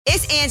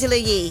It's Angela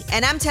Yee,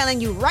 and I'm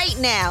telling you right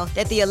now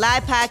that the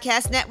Alive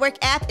Podcast Network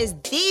app is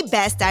the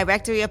best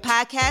directory of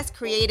podcasts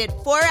created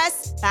for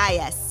us, by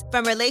us.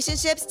 From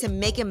relationships to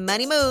making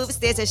money moves,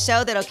 there's a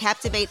show that'll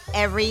captivate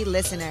every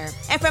listener.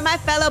 And for my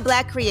fellow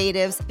Black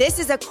creatives, this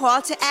is a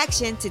call to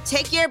action to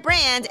take your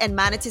brand and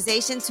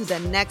monetization to the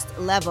next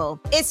level.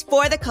 It's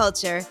for the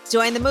culture.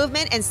 Join the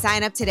movement and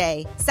sign up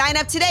today. Sign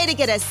up today to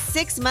get a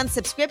 6-month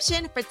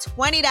subscription for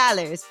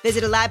 $20.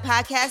 Visit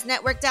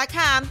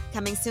AlivePodcastNetwork.com,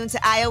 coming soon to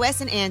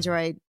iOS and Android.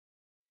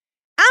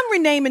 I'm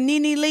Renee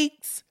Menini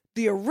Leakes,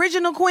 the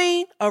original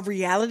queen of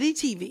reality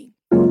TV.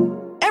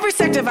 Every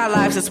sector of our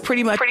lives is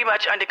pretty much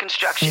under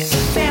construction.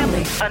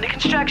 Family, under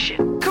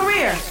construction.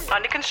 Career,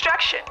 under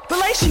construction.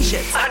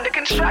 Relationships, under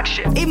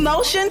construction.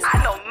 Emotions,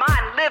 I know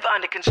mine live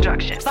under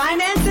construction.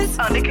 Finances,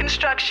 under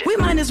construction. We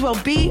might as well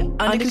be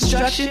under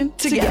construction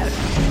together.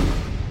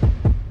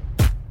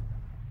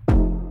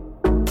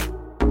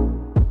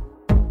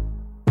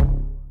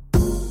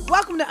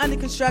 Welcome to Under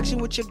Construction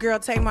with your girl,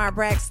 Tamar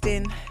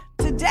Braxton.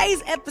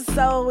 Today's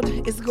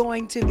episode is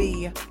going to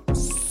be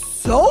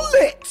so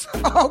lit,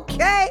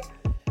 okay?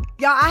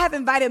 Y'all, I have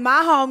invited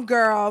my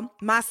homegirl,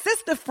 my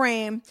sister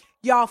friend,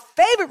 y'all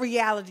favorite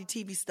reality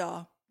TV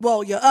star.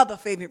 Well, your other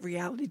favorite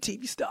reality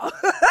TV star.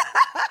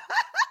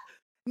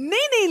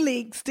 Nene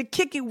Leakes to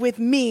kick it with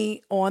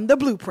me on The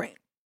Blueprint.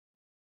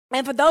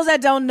 And for those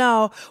that don't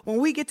know, when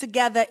we get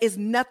together, it's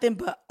nothing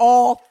but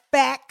all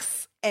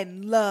facts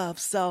and love.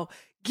 So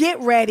get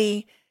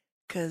ready,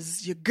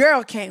 because your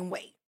girl can't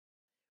wait.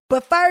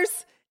 But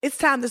first, it's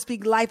time to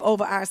speak life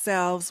over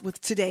ourselves with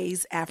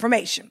today's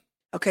affirmation.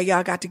 Okay,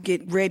 y'all got to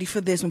get ready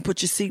for this one.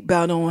 Put your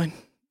seatbelt on,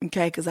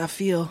 okay? Because I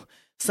feel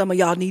some of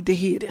y'all need to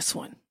hear this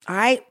one, all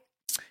right?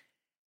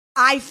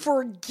 I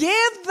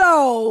forgive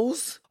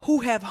those who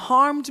have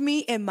harmed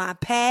me in my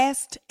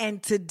past,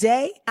 and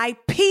today I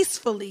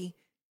peacefully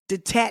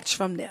detach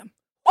from them.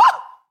 Woo!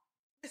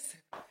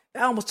 Listen,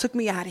 that almost took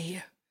me out of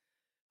here.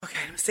 Okay,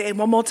 let me say it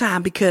one more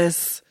time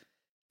because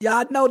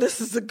y'all know this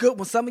is a good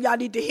one. Some of y'all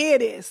need to hear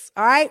this,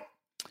 all right?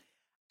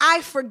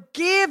 I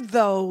forgive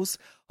those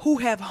who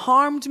have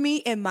harmed me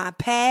in my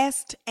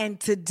past, and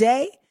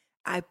today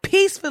I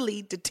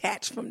peacefully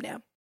detach from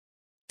them.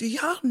 Do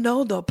y'all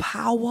know the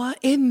power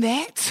in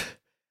that?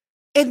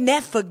 In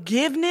that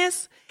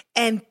forgiveness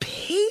and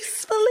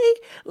peacefully?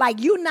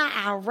 Like, you're not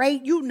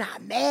irate, you're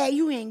not mad,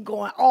 you ain't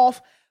going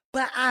off,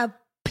 but I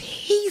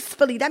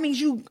peacefully, that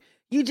means you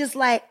just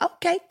like,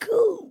 okay,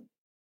 cool.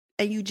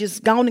 And you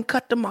just gone and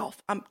cut them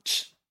off.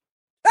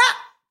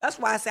 That's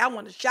why I say I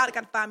want to shout. I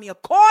got to find me a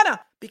corner,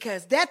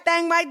 because that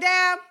thing right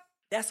there,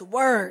 that's a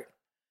word.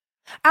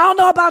 I don't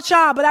know about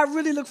y'all, but I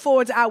really look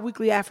forward to our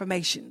weekly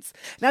affirmations.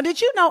 Now, did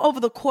you know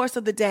over the course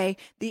of the day,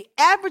 the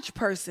average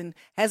person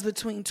has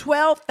between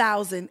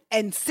 12,000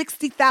 and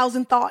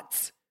 60,000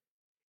 thoughts?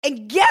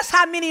 And guess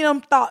how many of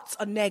them thoughts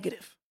are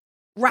negative?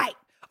 Right.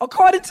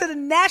 According to the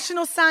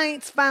National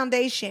Science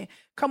Foundation.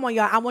 Come on,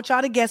 y'all. I want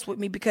y'all to guess with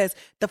me, because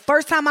the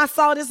first time I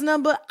saw this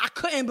number, I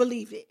couldn't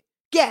believe it.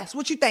 Guess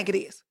what you think it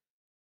is.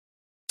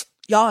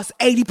 Y'all, it's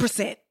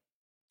 80%.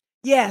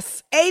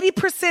 Yes,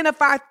 80%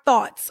 of our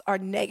thoughts are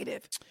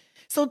negative.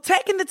 So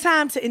taking the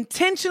time to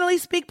intentionally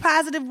speak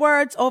positive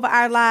words over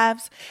our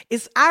lives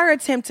is our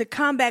attempt to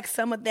combat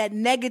some of that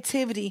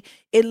negativity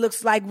it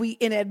looks like we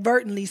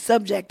inadvertently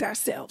subject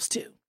ourselves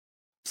to.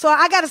 So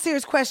I got a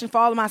serious question for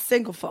all of my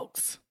single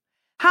folks.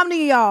 How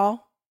many of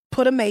y'all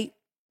put a mate,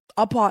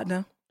 a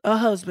partner, a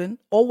husband,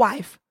 or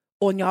wife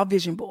on y'all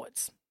vision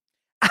boards?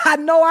 I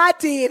know I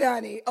did,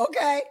 honey,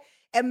 okay?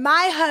 And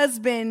my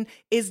husband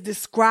is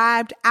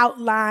described,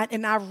 outlined,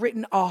 and I've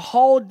written a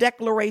whole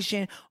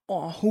declaration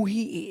on who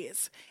he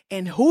is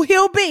and who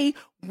he'll be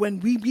when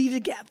we be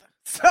together.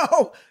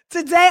 So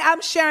today I'm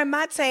sharing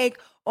my take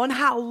on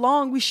how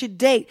long we should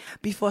date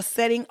before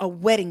setting a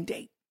wedding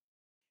date.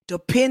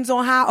 Depends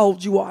on how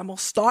old you are. I'm going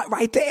to start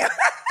right there.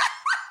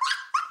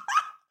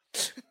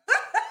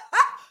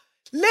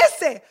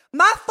 Listen,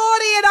 my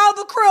 40 and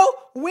over crew,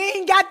 we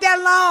ain't got that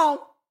long,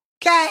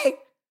 okay?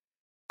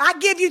 I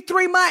give you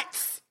 3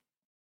 months,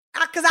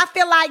 because I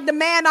feel like the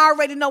man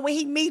already know when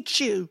he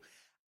meets you,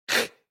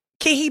 can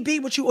he be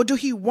with you, or do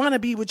he want to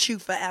be with you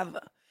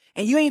forever?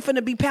 And you ain't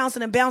finna be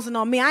pouncing and bouncing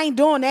on me. I ain't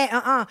doing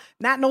that.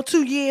 Not no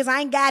 2 years. I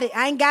ain't got it.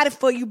 I ain't got it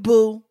for you,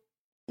 boo.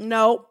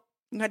 No,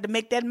 you have to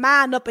make that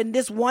mind up in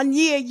this 1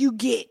 year you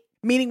get,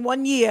 meaning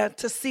 1 year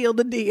to seal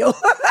the deal.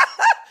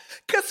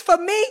 Because for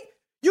me,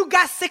 you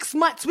got 6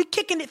 months. We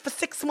kicking it for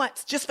 6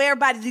 months just for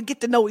everybody to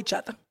get to know each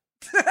other.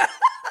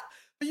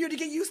 For you to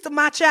get used to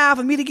my child,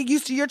 for me to get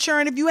used to your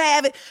churn if you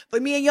have it, for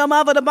me and your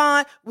mother to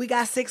bond, we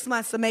got 6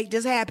 months to make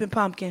this happen,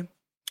 pumpkin.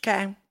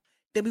 Okay?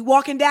 Then we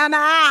walking down the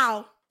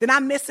aisle, then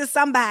I'm missing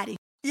somebody.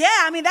 Yeah,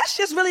 I mean, that's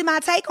just really my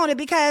take on it,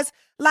 because,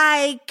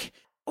 like,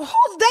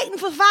 who's dating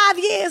for 5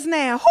 years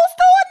now? Who's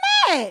doing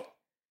that?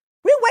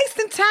 We're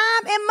wasting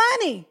time and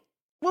money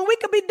when we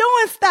could be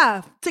doing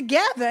stuff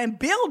together and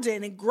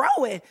building and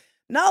growing.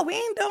 No, we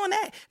ain't doing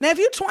that. Now, if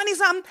you're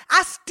 20-something,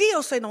 I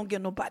still say don't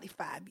give nobody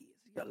 5 years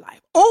of your life.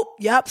 Oh,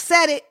 you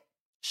upset it.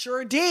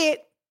 Sure did.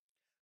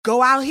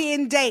 Go out here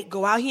and date.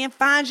 Go out here and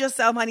find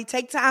yourself, honey.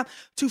 Take time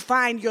to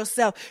find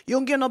yourself. You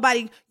don't give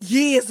nobody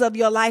years of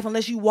your life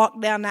unless you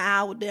walk down the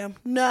aisle with them.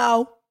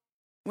 No,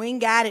 we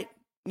ain't got it.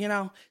 You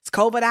know, it's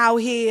COVID out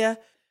here.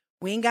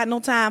 We ain't got no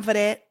time for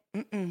that.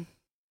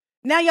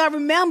 Now y'all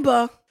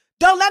remember,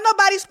 don't let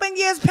nobody spend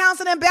years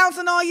pouncing and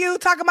bouncing on you,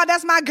 talking about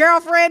that's my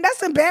girlfriend.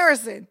 That's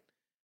embarrassing.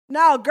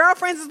 No,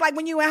 girlfriends is like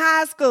when you in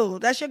high school.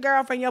 That's your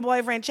girlfriend, your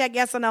boyfriend. Check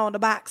yes or no in the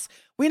box.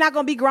 We're not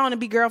going to be grown and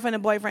be girlfriend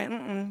and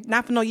boyfriend.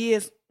 Not for no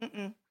years.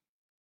 And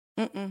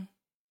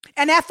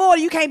at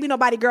 40, you can't be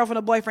nobody girlfriend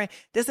or boyfriend.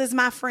 This is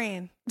my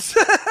friend.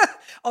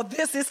 Or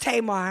this is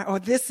Tamar. Or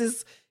this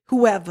is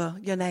whoever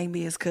your name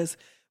is, because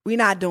we're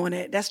not doing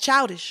it. That's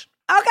childish.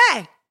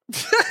 Okay.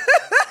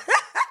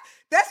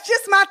 That's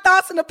just my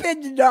thoughts and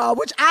opinion, y'all,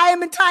 which I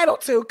am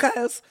entitled to,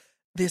 because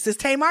this is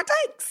Tamar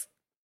Takes.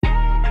 All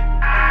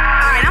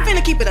right, I'm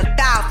finna keep it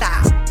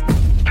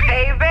 1,000.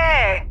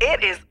 Baby,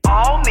 it is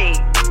all me.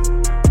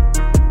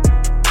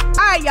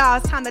 All right, y'all,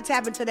 it's time to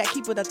tap into that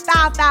keep it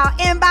 1,000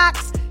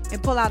 inbox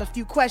and pull out a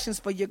few questions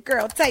for your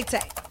girl, Tay Tay.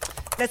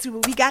 Let's see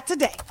what we got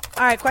today.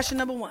 All right, question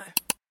number 1.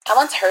 I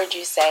once heard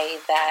you say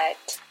that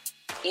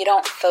you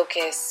don't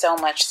focus so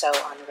much so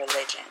on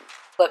religion,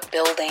 but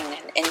building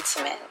an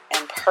intimate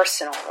and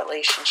personal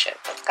relationship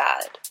with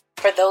God.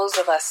 For those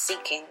of us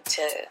seeking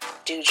to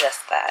do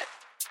just that,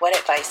 what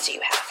advice do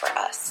you have for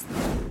us?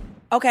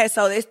 Okay,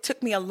 so it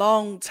took me a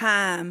long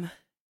time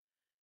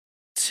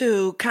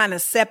to kind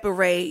of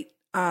separate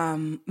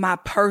my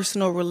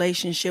personal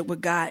relationship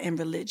with God and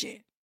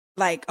religion.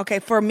 Like, okay,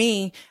 for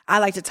me, I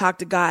like to talk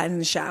to God in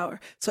the shower.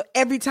 So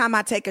every time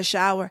I take a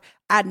shower,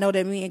 I know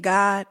that me and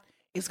God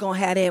is going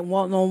to have that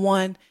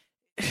one-on-one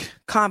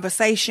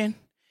conversation.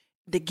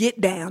 The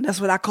get down. That's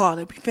what I call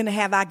it. We finna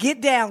have our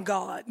get down,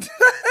 God.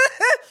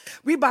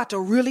 We about to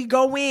really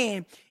go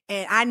in.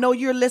 And I know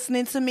you're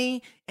listening to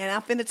me. And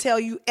I'm finna tell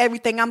you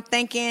everything I'm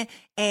thinking.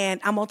 And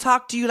I'm going to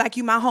talk to you like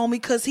you my homie,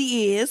 because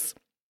he is.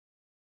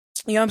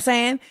 You know what I'm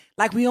saying?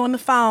 Like we on the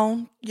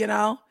phone, you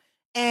know.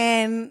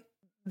 And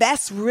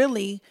that's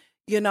really,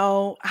 you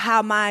know,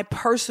 how my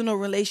personal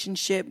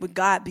relationship with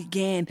God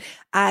began.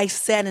 I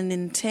set an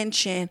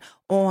intention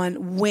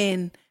on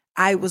when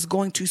I was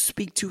going to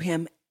speak to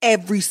him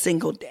every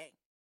single day.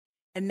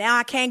 And now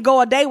I can't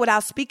go a day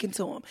without speaking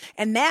to him.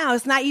 And now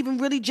it's not even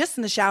really just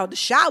in the shower. The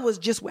shower is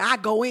just where I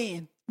go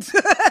in.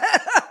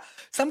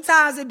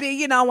 Sometimes it be,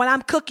 you know, when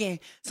I'm cooking.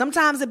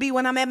 Sometimes it be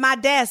when I'm at my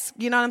desk,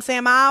 you know what I'm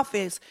saying, my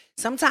office.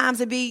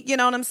 Sometimes it be, you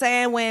know what I'm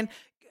saying, when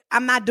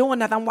I'm not doing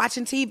nothing. I'm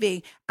watching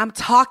TV. I'm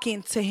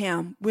talking to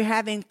him. We're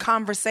having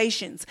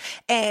conversations.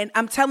 And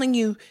I'm telling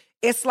you,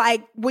 it's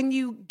like when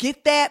you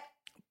get that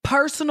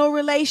personal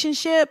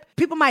relationship,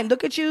 people might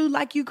look at you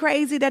like you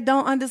crazy that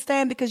don't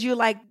understand, because you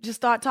like just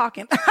start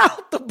talking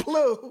out the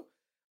blue.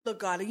 Look,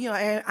 God, you know,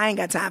 I ain't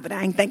got time for that.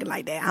 I ain't thinking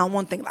like that. I don't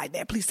want to think like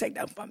that. Please take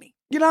that from me.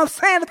 You know what I'm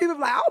saying? The people are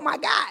like, oh my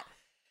God.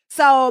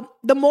 So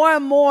the more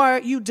and more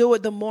you do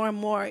it, the more and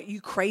more you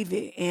crave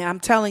it. And I'm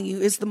telling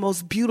you, it's the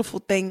most beautiful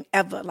thing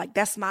ever. Like,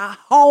 that's my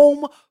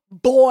home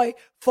boy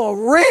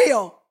for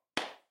real.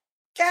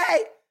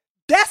 Okay?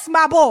 That's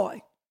my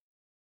boy.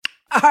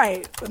 All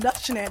right,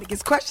 enough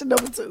shenanigans. Question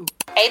number 2.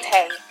 Hey,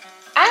 Tay,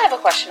 I have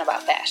a question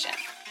about fashion.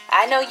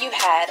 I know you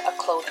had a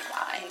clothing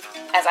line,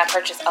 as I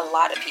purchased a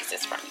lot of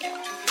pieces from you.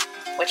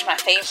 Which my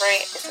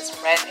favorite is this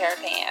red pair of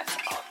pants.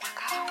 Oh my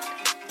God.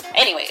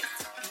 Anyways,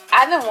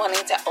 I've been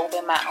wanting to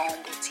open my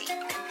own boutique.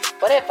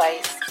 What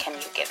advice can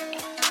you give me?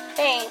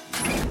 Thanks.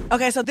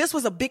 Okay, so this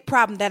was a big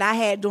problem that I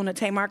had during the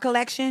Tamar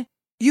collection.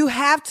 You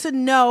have to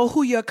know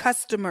who your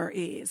customer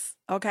is,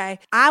 okay?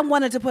 I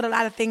wanted to put a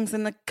lot of things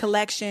in the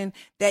collection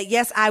that,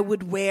 yes, I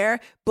would wear,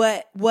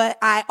 but what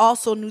I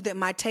also knew that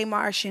my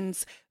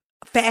Tamartians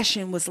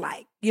fashion was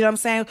like. You know what I'm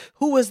saying?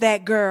 Who is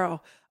that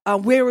girl?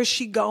 Where is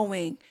she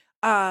going?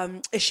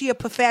 Is she a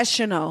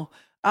professional?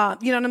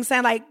 You know what I'm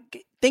saying? Like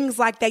things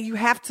like that. You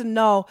have to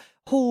know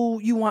who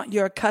you want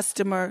your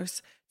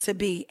customers to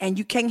be. And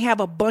you can't have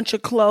a bunch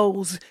of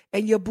clothes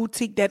in your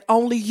boutique that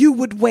only you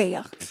would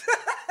wear.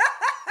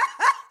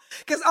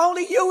 Because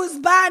only you is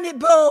buying it,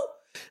 boo.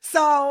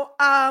 So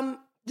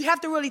you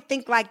have to really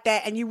think like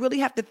that. And you really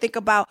have to think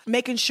about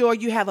making sure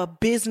you have a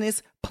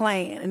business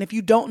plan. And if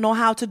you don't know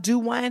how to do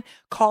one,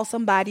 call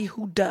somebody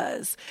who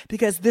does.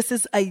 Because this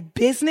is a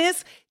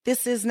business.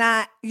 This is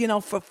not, you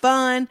know, for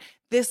fun.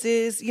 This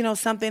is, you know,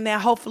 something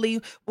that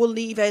hopefully will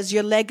leave as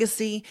your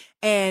legacy.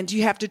 And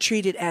you have to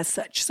treat it as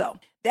such. So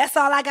that's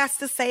all I got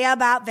to say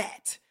about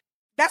that.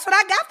 That's what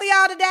I got for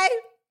y'all today.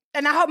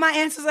 And I hope my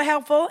answers are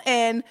helpful.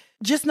 And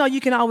just know you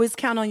can always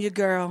count on your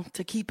girl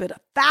to keep it a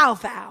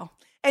foul.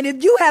 And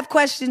if you have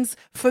questions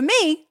for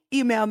me,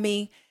 email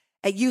me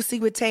at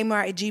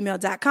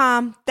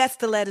ucwithtamar@gmail.com. That's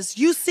the letters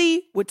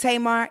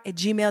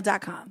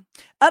ucwithtamar@gmail.com.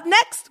 Up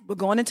next, we're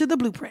going into the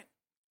blueprint.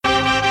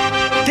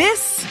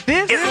 This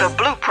is the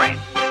blueprint.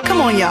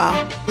 Come on,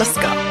 y'all. Let's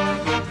go.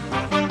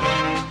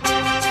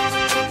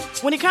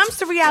 When it comes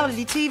to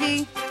reality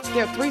TV,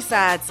 there are 3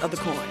 sides of the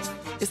coin.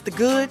 It's the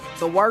good,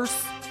 the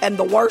worse, and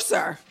the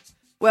worser.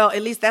 Well,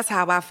 at least that's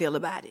how I feel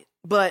about it.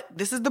 but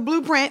this is the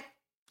blueprint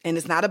and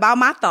it's not about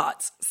my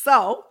thoughts.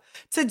 So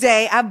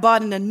today I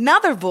brought in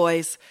another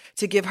voice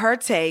to give her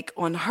take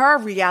on her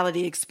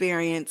reality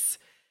experience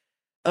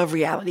of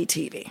reality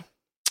TV.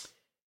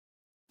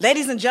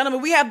 Ladies and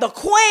gentlemen, we have the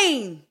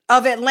queen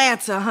of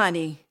Atlanta,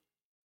 honey.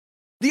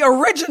 The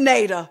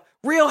originator,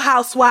 Real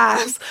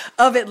Housewives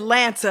of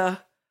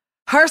Atlanta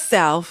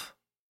herself,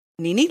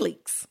 Nene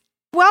Leakes.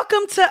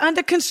 Welcome to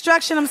Under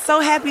Construction. I'm so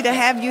happy to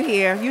have you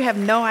here. You have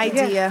no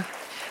idea.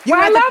 Well,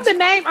 I love the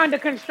name Under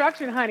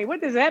Construction, honey.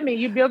 What does that mean?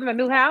 You building a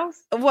new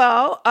house?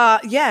 Well,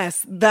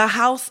 yes, the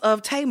House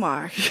of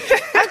Tamar.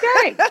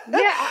 Okay.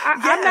 Yeah,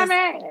 I'm not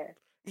mad.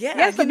 Yeah,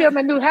 yes, to build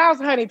a new house,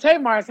 honey.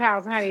 Tamar's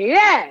house, honey.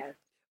 Yeah.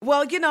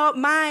 Well,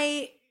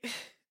 my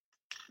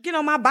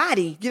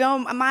body,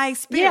 my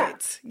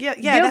spirit.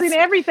 Yeah. Building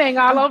everything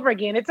all over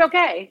again. It's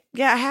okay.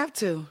 Yeah, I have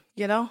to.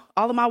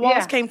 All of my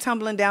walls came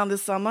tumbling down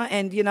this summer,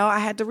 and I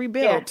had to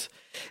rebuild.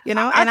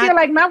 Yeah. I feel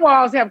like my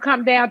walls have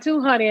come down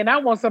too, honey, and I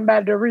want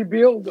somebody to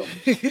rebuild them.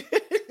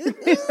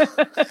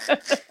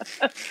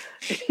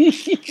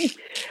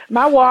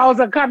 My walls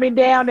are coming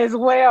down as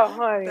well,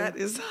 honey. That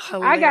is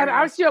hilarious.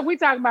 I'm sure we're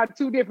talking about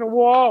two different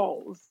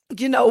walls.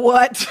 You know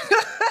what?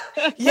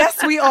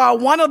 Yes, we are.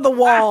 One of the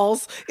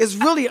walls is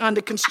really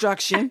under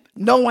construction.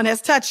 No one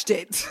has touched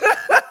it.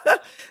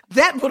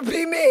 That would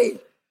be me.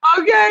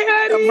 Okay,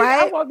 honey.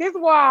 Right? I want this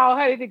wall,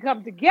 honey, to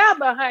come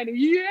together, honey.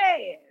 Yeah.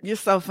 You're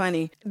so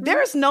funny.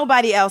 There's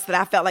nobody else that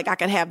I felt like I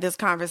could have this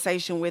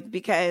conversation with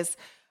because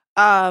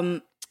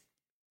I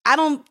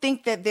don't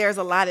think that there's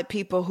a lot of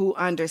people who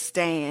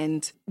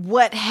understand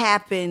what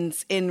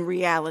happens in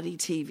reality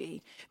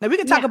TV. Now we're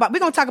going to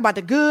talk about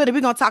the good and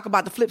we're going to talk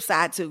about the flip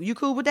side too. You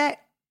cool with that?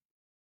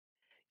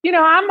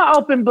 I'm an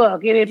open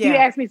book. And if you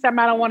ask me something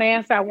I don't want to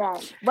answer, I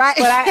won't. Right.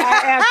 But I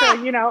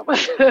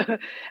answer,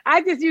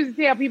 I just used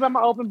to tell people I'm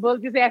an open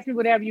book. Just ask me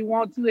whatever you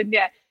want to and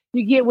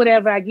you get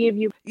whatever I give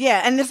you.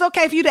 Yeah. And it's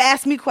okay for you to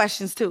ask me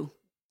questions too.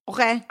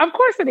 Okay? Of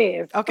course it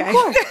is. Okay. Of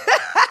course.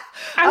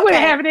 I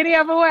wouldn't have it any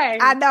other way.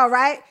 I know,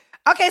 right?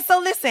 Okay, so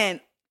listen,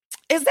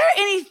 is there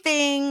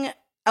anything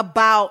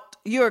about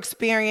your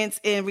experience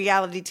in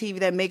reality TV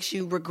that makes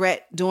you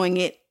regret doing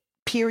it,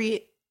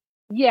 period?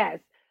 Yes.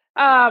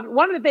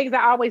 One of the things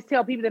I always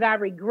tell people that I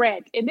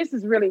regret, and this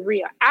is really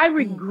real, I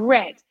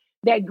regret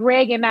that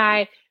Greg and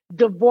I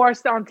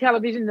divorced on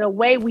television, the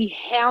way we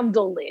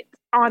handle it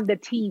on the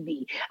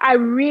TV. I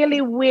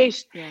really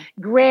wish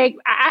Greg,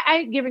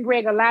 I've given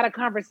Greg a lot of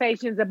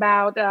conversations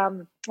about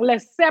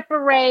let's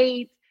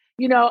separate,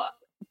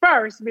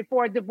 first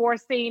before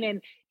divorcing,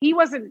 and he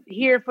wasn't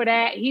here for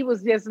that. He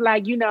was just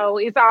like,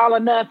 it's all or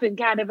nothing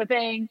kind of a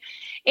thing.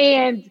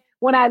 And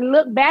when I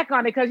look back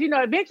on it, because,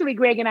 eventually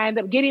Greg and I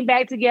ended up getting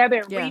back together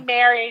and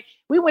remarrying.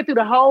 We went through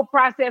the whole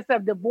process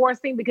of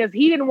divorcing because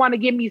he didn't want to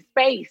give me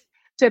space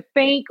to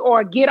think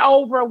or get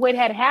over what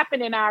had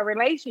happened in our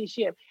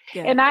relationship.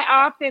 Yeah. And I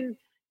often,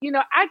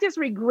 I just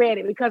regret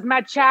it because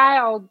my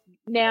child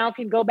now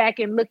can go back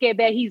and look at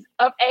that. He's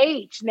of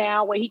age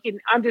now where he can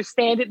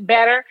understand it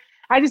better.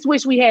 I just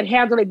wish we had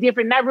handled it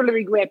different. And I really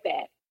regret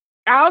that.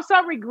 I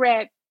also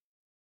regret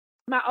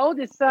my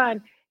oldest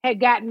son had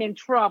gotten in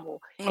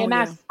trouble and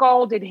I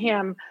scolded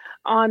him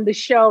on the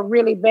show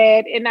really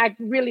bad. And I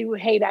really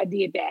hate I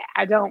did that.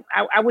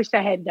 I wish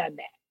I hadn't done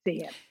that to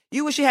him.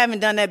 You wish you haven't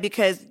done that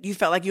because you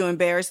felt like you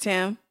embarrassed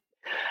him?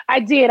 I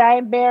did. I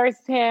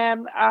embarrassed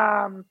him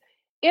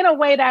in a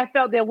way that I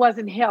felt that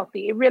wasn't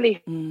healthy. It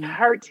really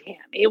hurt him.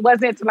 It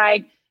wasn't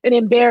like an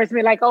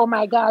embarrassment, like, oh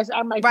my gosh,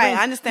 I'm my friend.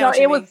 I understand what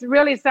you mean. It was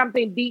really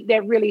something deep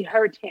that really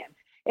hurt him.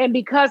 And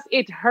because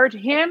it hurt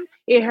him,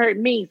 it hurt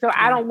me. So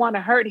I don't want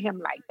to hurt him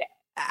like that.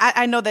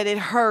 I know that it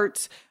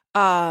hurts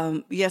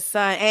your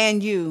son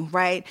and you,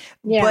 right?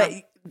 Yeah. But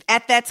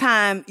at that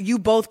time, you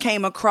both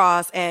came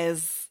across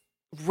as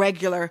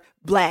regular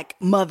Black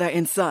mother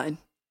and son.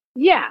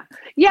 Yeah.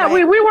 Yeah. Right?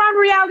 We were on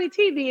reality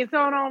TV. And so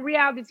on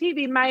reality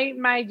TV,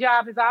 my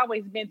job has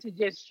always been to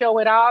just show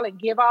it all and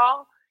give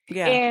all.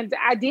 Yeah. And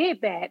I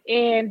did that.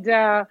 And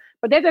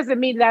but that doesn't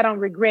mean that I don't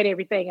regret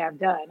everything I've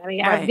done. I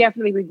mean, I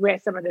definitely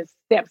regret some of the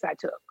steps I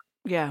took.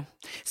 Yeah.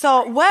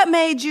 So what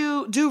made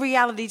you do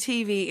reality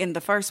TV in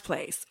the first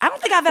place? I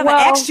don't think I've ever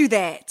asked you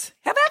that.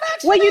 Have I ever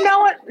asked you that? You know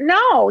what?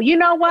 No. You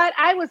know what?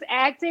 I was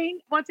acting,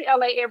 went to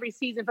LA every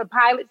season for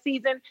pilot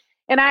season.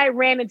 And I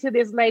ran into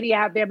this lady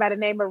out there by the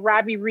name of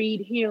Robbie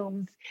Reed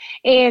Humes.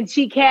 And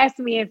she cast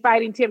me in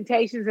Fighting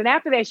Temptations. And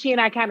after that, she and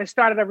I kind of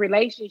started a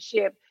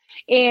relationship.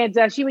 And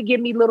she would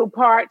give me little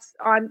parts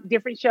on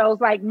different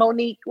shows like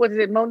Monique and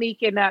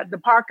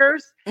the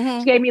Parkers. Mm-hmm.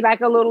 She gave me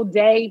like a little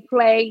day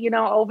play,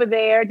 over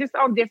there, just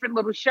on different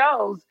little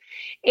shows.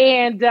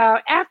 And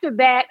after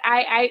that,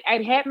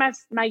 I'd had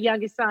my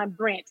youngest son,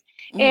 Brent.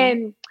 Mm-hmm.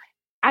 And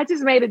I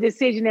just made a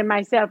decision in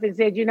myself and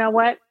said, you know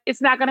what?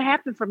 It's not going to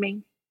happen for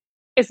me.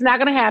 It's not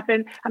going to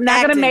happen. I'm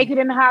not going to make it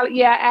in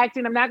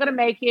acting. I'm not going to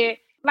make it.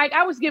 Like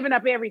I was giving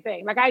up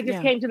everything. Like I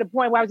just came to the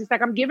point where I was just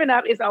like, I'm giving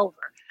up. It's over.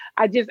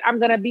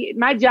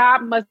 My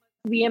job must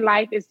be in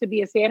life is to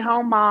be a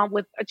stay-at-home mom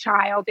with a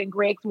child and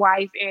Greg's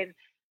wife. And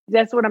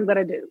that's what I'm going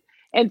to do.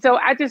 And so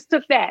I just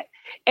took that.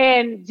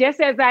 And just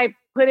as I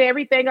put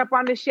everything up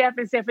on the shelf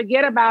and said,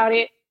 forget about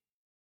it,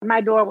 my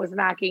door was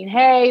knocking.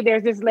 Hey,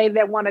 there's this lady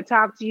that want to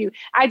talk to you.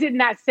 I did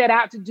not set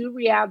out to do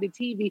reality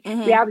TV.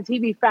 Mm-hmm. Reality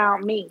TV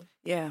found me.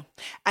 Yeah.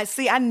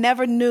 I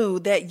never knew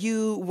that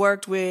you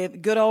worked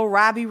with good old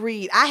Robbie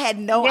Reed. I had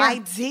no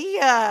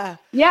idea.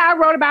 Yeah, I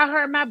wrote about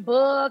her in my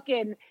book,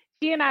 and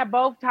she and I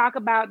both talk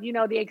about, you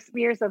know, the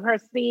experience of her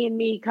seeing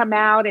me come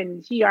out,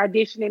 and she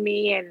auditioning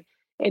me,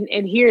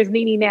 and here's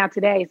Nene now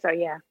today. So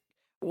yeah.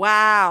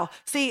 Wow.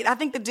 See, I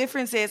think the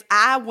difference is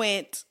I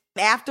went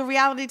after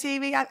reality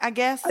TV, I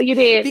guess. Oh, you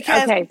did?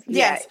 Because, okay.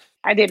 Yes. Yeah,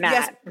 I did not.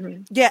 Yes.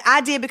 Mm-hmm. Yeah,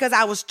 I did because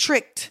I was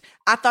tricked.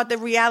 I thought that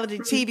reality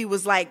TV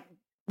was like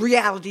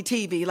reality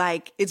TV,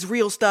 like it's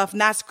real stuff,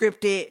 not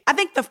scripted. I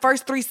think the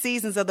first 3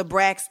 seasons of the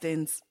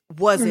Braxtons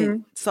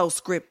wasn't so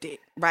scripted,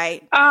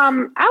 right?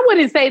 I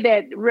wouldn't say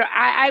that.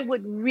 I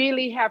would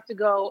really have to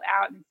go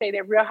out and say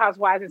that Real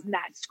Housewives is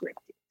not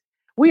scripted.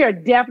 We are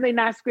definitely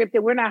not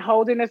scripted. We're not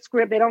holding a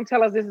script. They don't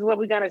tell us this is what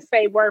we're going to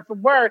say word for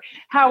word.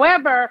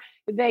 However,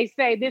 they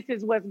say this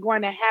is what's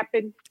going to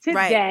happen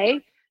today.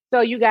 Right.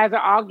 So you guys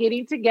are all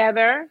getting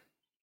together,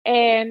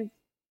 and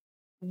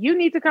you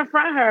need to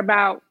confront her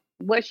about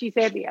what she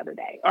said the other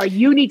day, or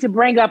you need to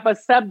bring up a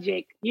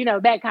subject, you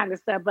know, that kind of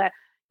stuff. But,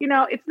 you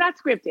know, it's not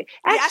scripted.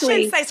 Actually, I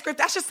shouldn't say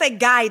scripted. I should say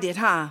guided,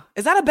 huh?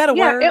 Is that a better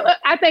word?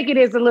 I think it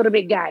is a little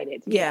bit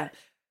guided. Yeah.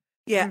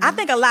 Yeah, I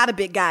think a lot of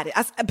bit guided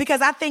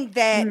because I think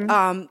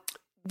that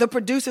the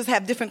producers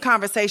have different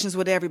conversations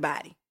with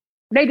everybody.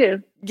 They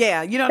do.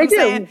 Yeah, you know what I'm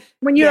saying?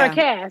 When you're a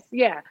cast,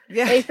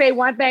 they say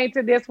one thing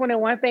to this one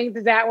and one thing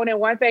to that one and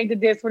one thing to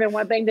this one and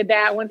one thing to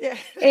that one. Yeah.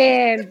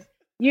 And,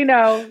 you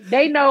know,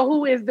 they know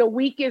who is the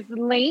weakest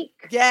link.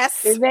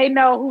 Yes. They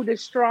know who the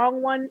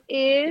strong one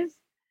is.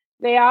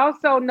 They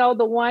also know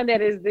the one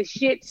that is the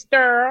shit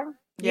stirrer,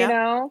 you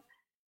know.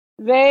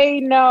 They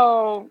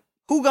know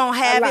who gonna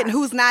have it and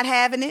who's not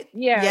having it.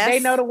 Yeah, yes. They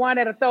know the one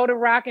that'll throw the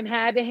rock and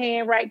hide the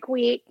hand right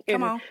quick.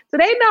 Come on. So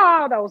they know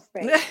all those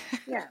things.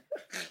 Yeah.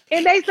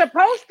 And they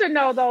supposed to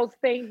know those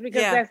things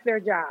because that's their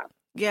job.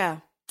 Yeah.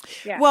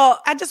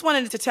 Well, I just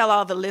wanted to tell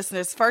all the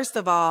listeners, first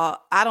of all,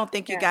 I don't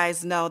think you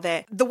guys know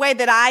that the way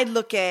that I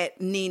look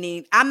at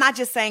Nene, I'm not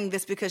just saying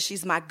this because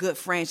she's my good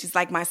friend. She's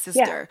like my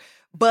sister.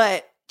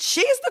 But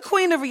she's the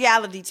queen of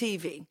reality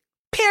TV.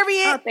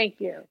 Period. Oh,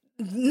 thank you.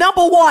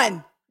 Number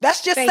one.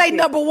 Let's just say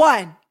number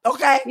one.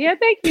 Okay. Yeah,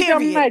 thank you so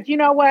much. You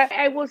know what?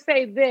 I will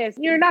say this.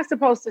 You're not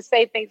supposed to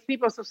say things.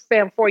 People are supposed to say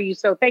them for you.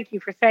 So thank you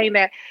for saying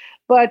that.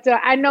 But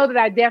I know that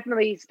I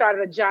definitely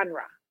started a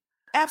genre.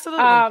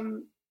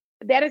 Absolutely.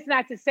 That is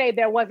not to say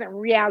there wasn't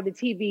reality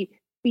TV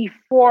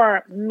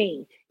before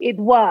me. It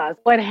was.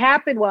 What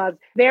happened was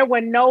there were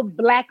no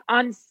Black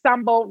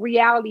ensemble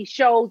reality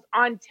shows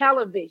on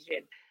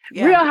television.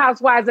 Yeah. Real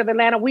Housewives of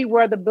Atlanta, we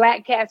were the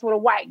Black cast with a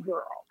white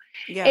girl.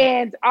 Yeah.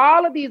 And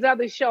all of these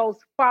other shows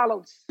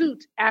followed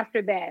suit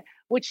after that,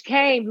 which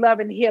came Love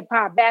and Hip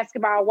Hop,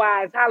 Basketball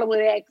Wives,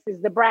 Hollywood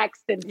Exes, the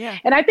Braxton. Yeah.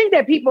 And I think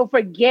that people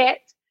forget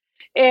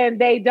and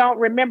they don't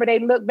remember. They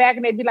look back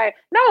and they be like,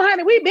 no,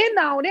 honey, we've been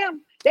on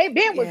them. They've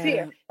been was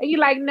here. And you're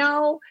like,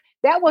 no,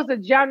 that was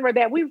a genre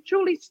that we've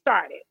truly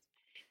started.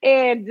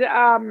 And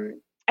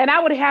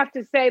I would have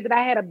to say that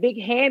I had a big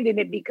hand in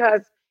it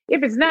because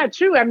if it's not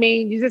true, I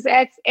mean, you just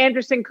ask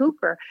Anderson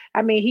Cooper.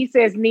 I mean, he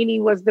says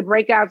Nene was the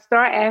breakout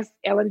star. Ask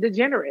Ellen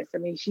DeGeneres. I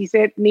mean, she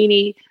said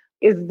Nene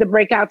is the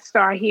breakout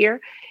star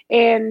here.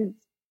 And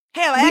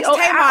hell, ask Tamar.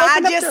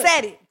 I just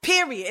said it.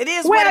 Period. It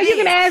is what it is. Well,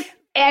 you can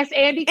ask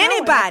Andy Cohen.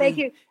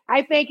 Anybody.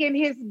 I think in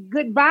his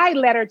goodbye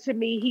letter to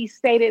me, he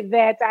stated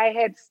that I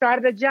had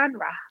started a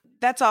genre.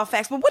 That's all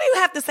facts. But what do you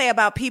have to say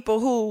about people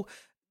who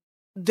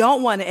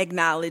don't want to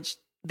acknowledge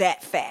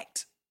that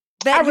fact?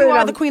 That you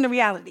are the queen of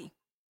reality.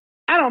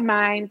 I don't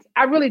mind.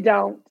 I really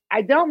don't.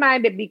 I don't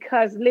mind it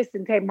because,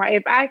 listen, Tamar,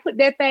 if I put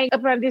that thing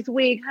up on this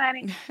wig,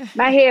 honey,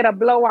 my head will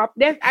blow off.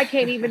 I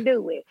can't even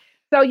do it.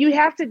 So you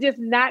have to just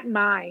not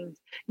mind.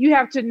 You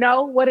have to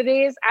know what it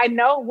is. I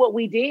know what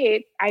we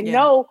did. I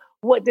know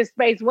what the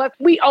space was.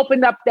 We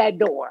opened up that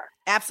door.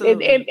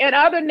 Absolutely. And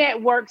other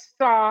networks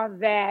saw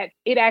that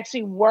it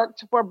actually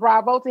worked for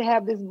Bravo to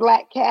have this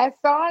Black cast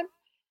on.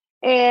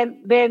 And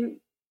then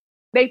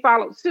they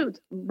followed suit.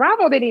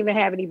 Bravo didn't even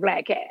have any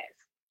Black cast.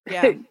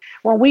 Yeah.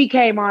 When we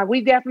came on, we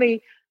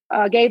definitely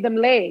gave them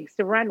legs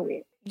to run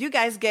with. You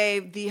guys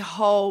gave the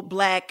whole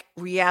Black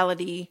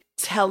reality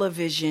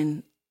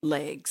television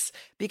legs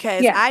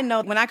because I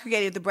know when I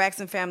created the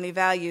Braxton Family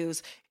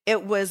Values,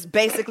 it was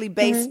basically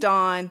based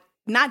on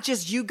not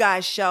just you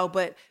guys' show,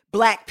 but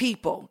Black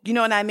people. You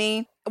know what I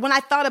mean? When I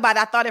thought about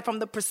it, I thought it from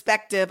the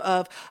perspective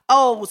of,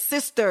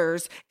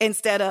 sisters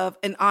instead of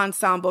an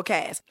ensemble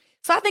cast.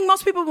 So I think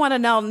most people want to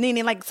know,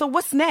 Nene, like, so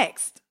what's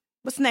next?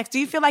 What's next? Do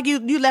you feel like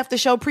you left the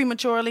show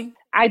prematurely?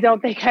 I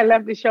don't think I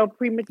left the show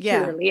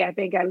prematurely. Yeah. I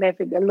think I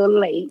left it a little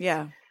late.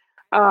 Yeah.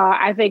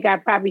 I think I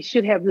probably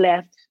should have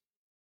left,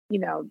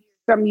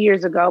 some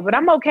years ago, but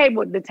I'm okay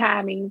with the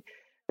timing.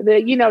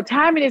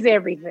 Timing is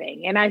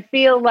everything. And I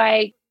feel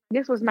like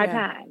this was my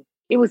time.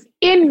 It was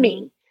in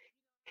me.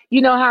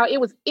 You know how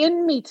it was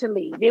in me to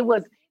leave. It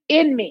was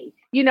in me.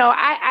 You know,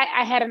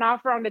 I had an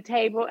offer on the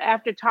table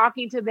after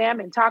talking to them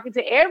and talking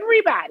to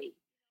everybody,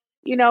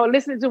 you know,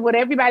 listening to what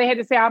everybody had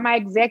to say, all my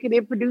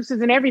executive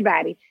producers and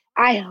everybody.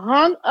 I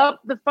hung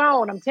up the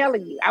phone. I'm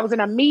telling you, I was in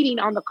a meeting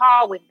on the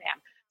call with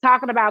them,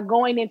 talking about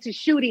going into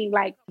shooting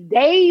like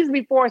days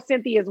before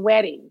Cynthia's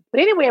wedding.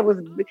 But anyway,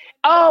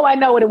 I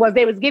know what it was.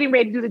 They was getting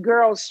ready to do the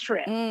girls'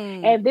 trip.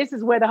 And this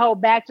is where the whole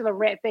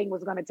bachelorette thing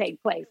was going to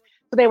take place.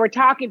 So they were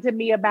talking to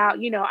me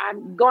about, you know,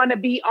 I'm going to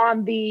be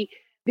on the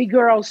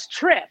girls'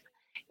 trip.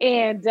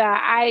 And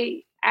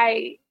I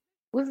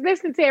was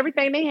listening to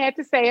everything they had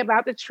to say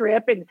about the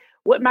trip and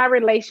what my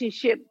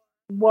relationship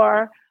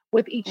were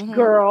with each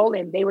girl.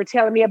 And they were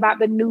telling me about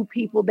the new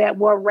people that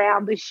were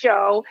around the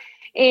show.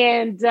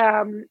 And,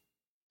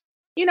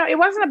 you know, it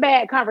wasn't a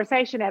bad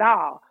conversation at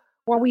all.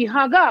 When we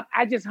hung up,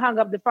 I just hung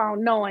up the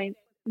phone knowing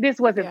this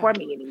wasn't for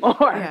me anymore.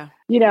 Yeah.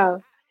 You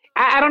know,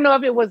 I don't know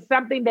if it was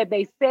something that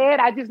they said.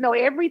 I just know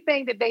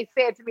everything that they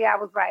said to me. I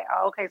was like,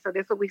 oh, okay, so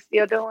this is what we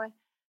still doing?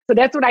 So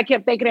that's what I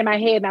kept thinking in my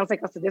head. And I was like,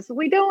 oh, so this is what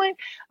we doing?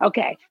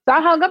 Okay. So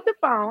I hung up the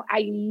phone. I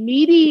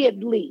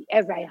immediately,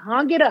 as I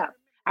hung it up,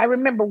 I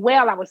remember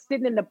I was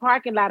sitting in the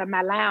parking lot of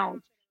my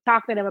lounge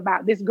talking to them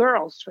about this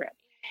girls' trip.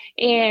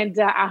 And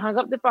I hung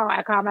up the phone.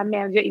 I called my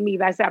manager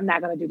immediately. I said, I'm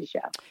not going to do the show.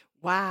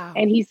 Wow.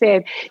 And he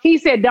said,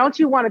 don't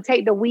you want to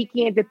take the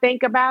weekend to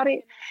think about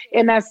it?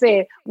 And I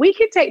said, we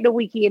can take the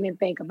weekend and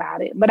think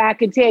about it, but I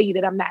can tell you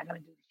that I'm not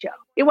going to do the show.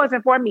 It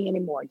wasn't for me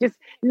anymore. Just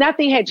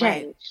nothing had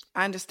changed.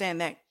 Right. I understand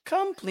that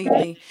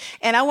completely.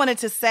 And I wanted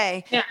to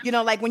say, you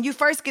know, like when you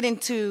first get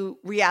into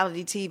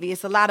reality TV,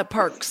 it's a lot of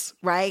perks,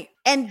 right?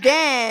 And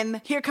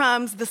then here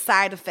comes the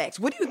side effects.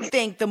 What do you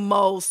think the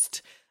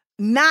most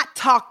not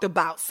talked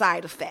about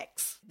side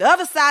effects? The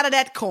other side of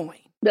that coin.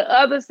 The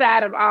other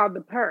side of all the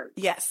perks.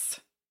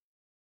 Yes.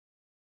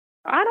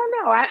 I don't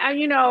know.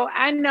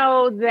 I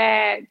know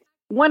that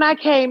when I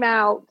came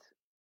out,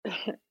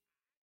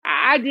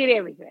 I did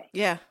everything.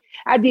 Yeah.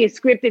 I did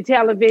scripted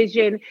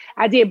television.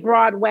 I did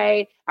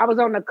Broadway. I was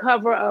on the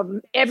cover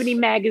of Ebony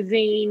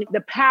magazine,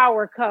 the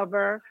Power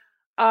cover.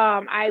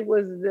 I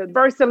was the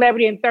first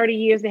celebrity in 30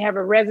 years to have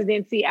a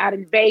residency out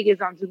in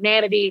Vegas on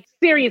Humanity.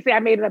 Seriously, I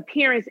made an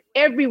appearance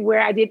everywhere.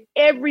 I did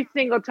every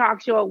single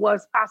talk show it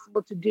was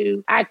possible to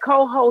do. I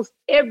co-host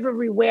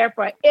everywhere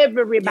for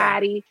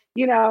everybody.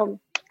 You know,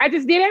 I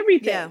just did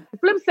everything. Yeah. The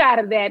flip side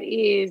of that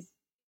is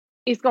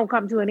it's going to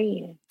come to an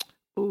end.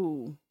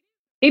 Ooh.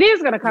 It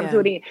is going to come to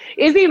an end.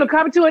 It's either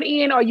come to an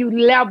end or you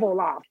level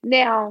off.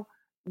 Now,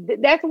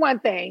 that's one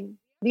thing.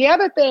 The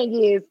other thing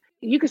is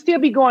you can still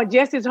be going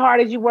just as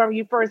hard as you were when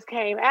you first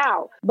came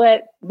out,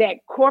 but that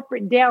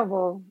corporate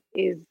devil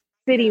is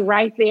sitting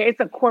right there. It's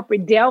a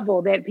corporate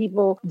devil that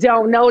people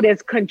don't know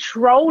that's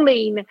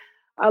controlling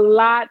a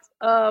lot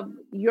of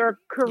your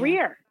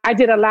career. I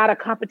did a lot of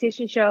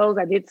competition shows.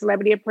 I did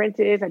Celebrity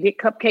Apprentice. I did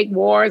Cupcake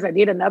Wars. I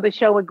did another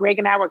show where Greg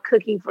and I were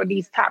cooking for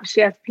these top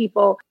chef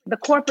people. The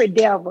corporate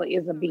devil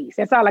is a beast.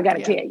 That's all I got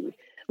to tell you.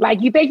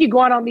 Like, you think you're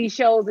going on these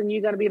shows and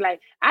you're going to be like,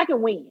 I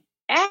can win.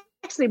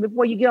 Actually,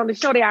 before you get on the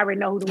show, they already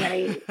know who the winner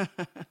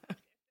is.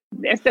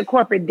 That's the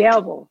corporate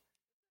devil.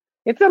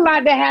 It's a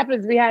lot that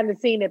happens behind the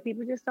scene that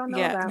people just don't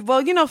know about.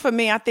 Well, you know, for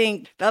me, I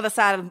think the other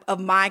side of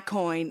my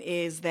coin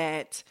is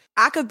that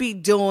I could be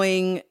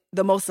doing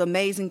the most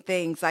amazing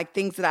things, like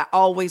things that I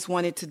always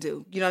wanted to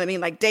do. You know what I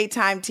mean? Like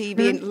daytime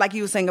TV, and like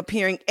you were saying,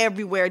 appearing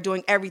everywhere,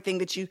 doing everything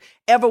that you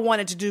ever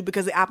wanted to do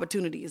because the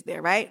opportunity is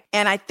there, right?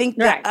 And I think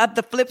that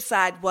the flip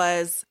side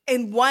was,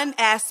 in one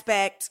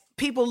aspect,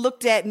 people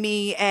looked at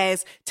me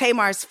as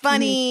Tamar's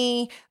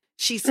funny,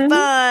 she's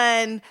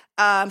fun,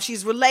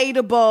 she's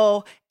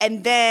relatable,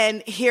 and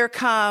then here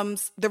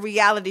comes the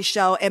reality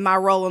show, and my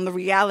role on the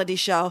reality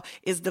show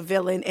is the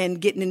villain and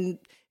getting in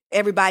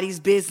everybody's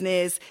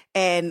business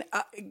and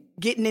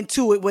getting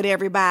into it with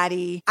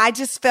everybody. I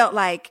just felt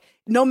like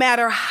no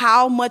matter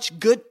how much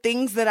good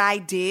things that I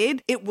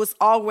did, it was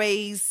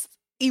always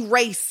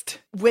erased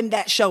when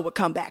that show would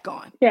come back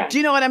on. Yeah. Do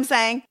you know what I'm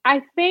saying?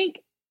 I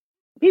think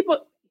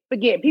people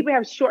forget. People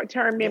have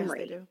short-term memory.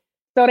 Yes, they do.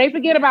 So they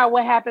forget about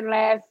what happened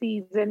last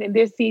season, and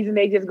this season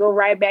they just go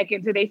right back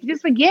into they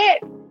just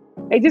forget.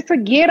 They just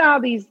forget all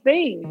these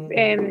things,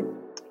 and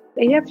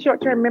they have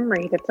short-term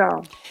memory. That's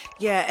all.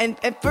 Yeah,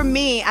 and for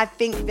me, I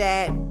think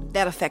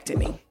that affected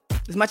me.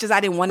 As much as I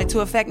didn't want it to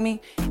affect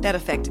me, that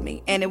affected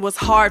me, and it was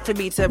hard for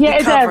me to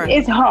recover. It does.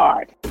 It's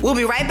hard. We'll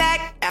be right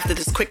back after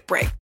this quick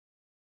break.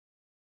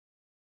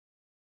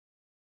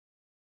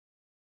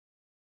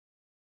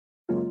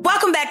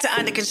 Welcome back to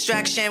Under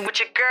Construction with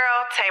your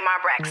girl, Tamar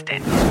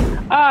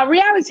Braxton.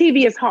 Reality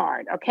TV is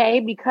hard, okay?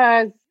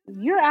 Because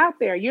you're out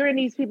there. You're in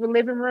these people's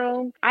living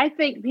room. I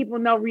think people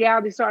know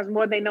reality stars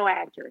more than they know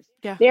actors.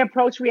 Yeah. They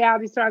approach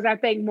reality stars, I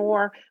think,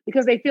 more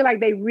because they feel like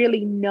they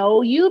really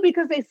know you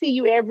because they see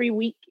you every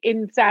week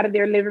inside of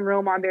their living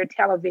room on their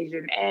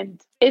television.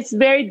 And it's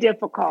very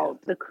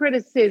difficult. The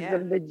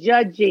criticism, the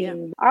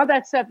judging, all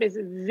that stuff is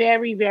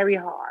very, very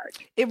hard.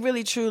 It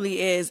really,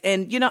 truly is.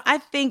 And, you know, I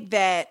think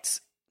that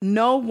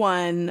no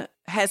one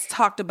has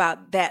talked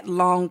about that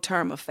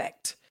long-term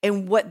effect.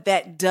 and what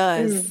that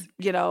does.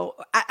 You know,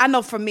 I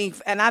know for me,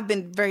 and I've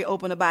been very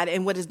open about it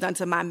and what it's done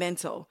to my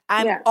mental.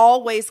 I'm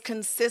always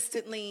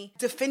consistently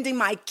defending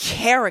my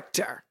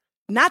character.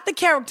 Not the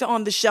character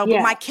on the show,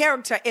 but my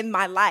character in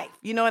my life.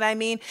 You know what I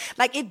mean?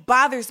 Like, it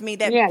bothers me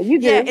that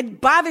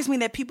it bothers me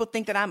that people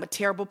think that I'm a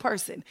terrible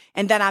person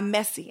and that I'm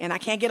messy and I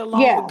can't get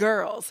along with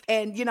girls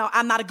and, you know,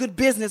 I'm not a good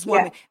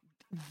businesswoman.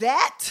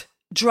 That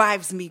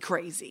drives me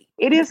crazy.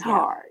 It is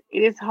hard.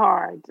 It is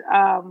hard.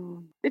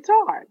 It's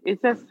hard.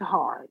 It's just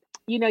hard.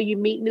 You know, you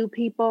meet new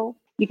people.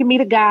 You can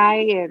meet a guy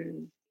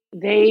and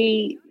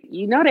they're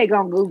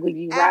gonna Google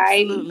you,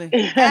 right?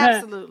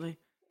 Absolutely.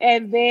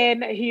 And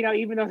then, you know,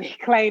 even though they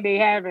claim they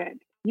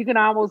haven't, you can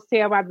almost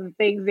tell by the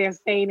things they're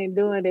saying and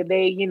doing that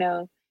they,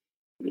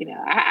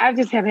 I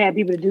just have had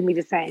people to do me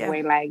the same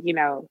way. Like, you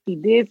know, she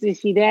this and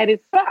she that.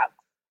 It sucks.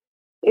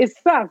 It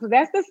sucks. So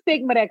that's the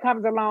stigma that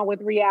comes along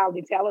with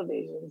reality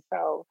television.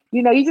 So,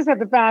 you know, you just have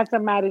to find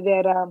somebody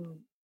that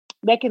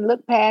can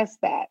look past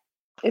that.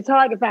 It's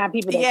hard to find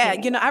people that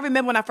can. You know, I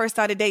remember when I first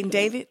started dating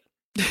David.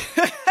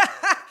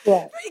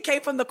 He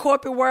came from the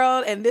corporate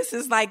world, and this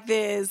is like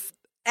this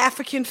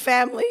African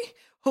family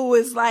who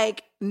is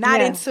like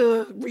not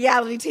into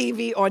reality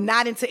TV or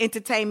not into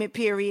entertainment,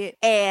 period.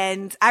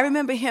 And I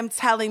remember him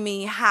telling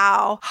me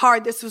how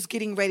hard this was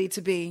getting ready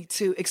to be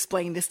to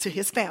explain this to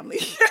his family.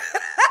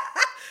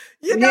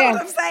 You know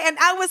what I'm saying?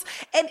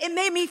 And it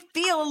made me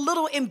feel a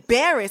little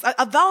embarrassed.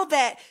 Although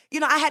that, you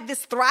know, I had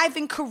this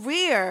thriving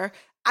career,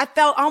 I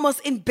felt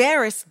almost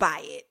embarrassed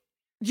by it.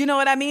 You know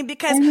what I mean?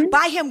 Because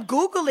by him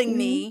Googling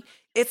me,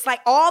 it's like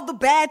all the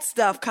bad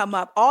stuff come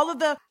up. All of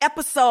the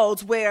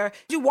episodes where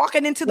you're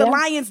walking into the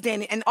lion's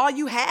den and all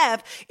you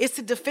have is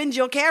to defend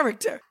your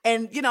character.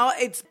 And, you know,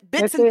 it's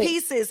bits and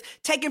pieces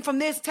taken from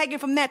this, taken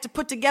from that to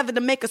put together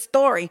to make a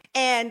story.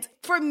 And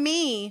for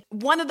me,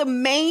 one of the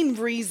main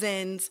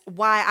reasons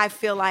why I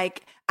feel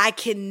like I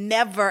can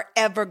never,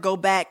 ever go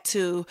back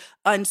to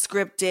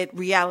unscripted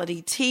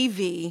reality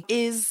TV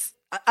is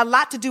a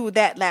lot to do with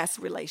that last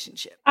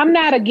relationship. I'm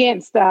not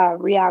against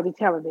reality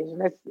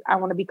television. I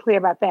want to be clear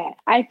about that.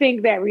 I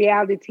think that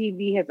reality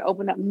TV has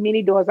opened up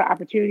many doors of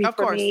opportunity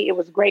for me. It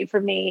was great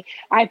for me.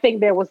 I think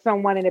there was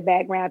someone in the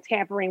background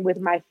tampering with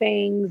my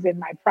things and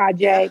my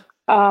projects.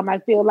 I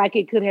feel like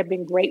it could have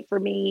been great for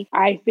me.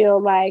 I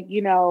feel like,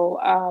 you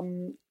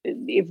know,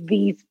 if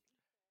these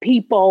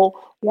people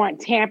weren't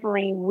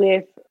tampering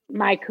with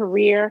my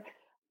career,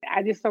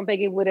 I just don't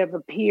think it would have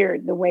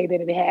appeared the way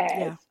that it has.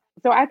 Yeah.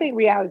 So I think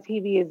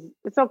reality TV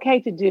it's okay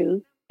to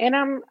do, and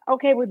I'm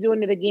okay with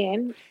doing it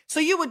again. So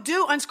you would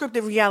do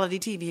unscripted reality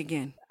TV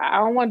again? I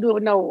don't want to do it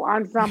with no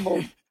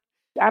ensemble.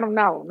 I don't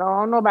know. No, I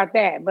don't know about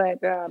that.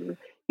 But,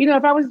 you know,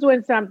 if I was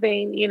doing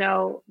something, you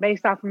know,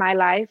 based off my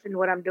life and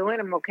what I'm doing,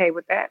 I'm okay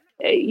with that.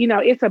 You know,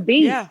 it's a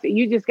beast. Yeah.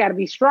 You just got to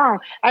be strong.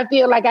 I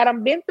feel like I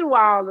done been through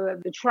all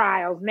of the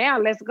trials. Now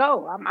let's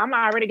go. I'm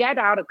already got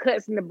all the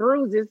cuts and the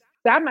bruises.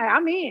 So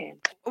I'm in.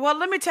 Well,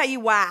 let me tell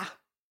you why.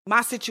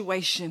 My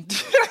situation.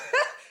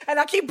 And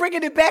I keep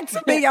bringing it back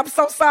to me. I'm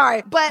so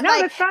sorry. But no,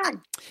 it's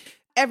fine.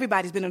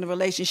 Everybody's been in a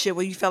relationship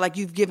where you feel like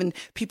you've given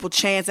people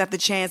chance after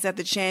chance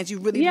after chance. You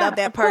really love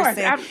that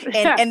person.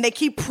 And they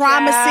keep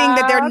promising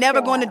that they're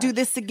never going to do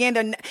this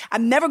again.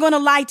 I'm never going to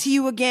lie to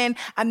you again.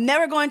 I'm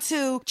never going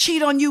to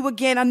cheat on you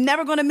again. I'm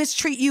never going to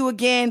mistreat you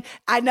again.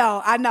 I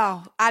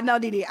know,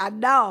 Didi. I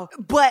know.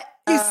 But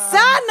you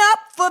sign up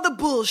for the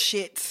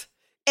bullshit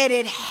and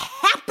it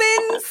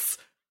happens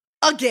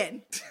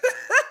again.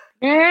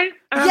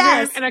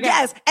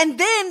 Yes. And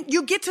then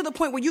you get to the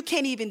point where you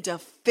can't even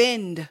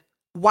defend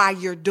why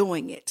you're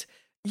doing it.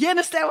 You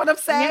understand what I'm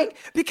saying? Yeah.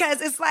 Because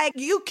it's like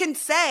you can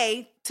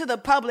say to the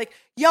public,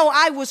 yo,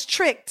 I was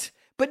tricked,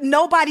 but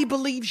nobody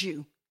believes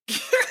you.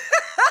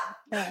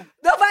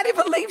 Nobody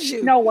believes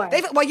you. No one.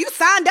 Well, you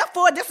signed up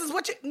for it. This is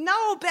what you...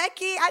 No,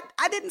 Becky,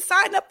 I didn't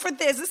sign up for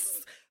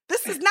this.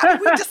 This is not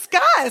what we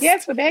discussed.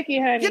 Yes, for Becky,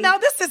 honey. You know,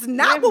 this is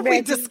not what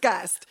we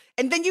discussed.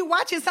 And then you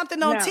watching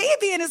something on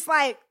TV and it's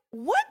like,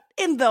 what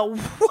in the...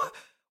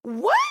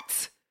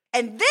 What?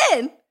 And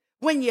then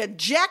when you're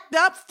jacked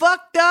up,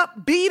 fucked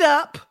up, beat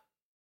up,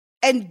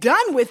 and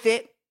done with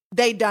it,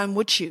 they done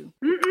with you.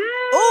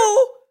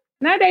 Ooh,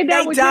 now they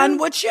done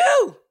with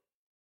you.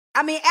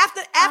 I mean,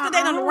 after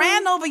they done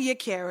ran over your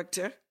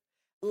character,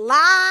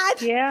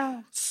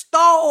 lied,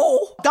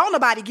 stole. Don't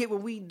nobody get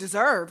what we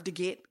deserve to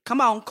get. Come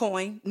on,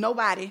 coin.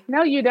 Nobody.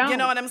 No, you don't. You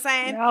know what I'm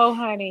saying? No,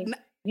 honey.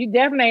 You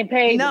definitely ain't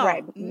paid the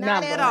right number.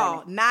 Not at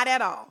all. Not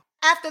at all.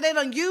 After they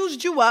done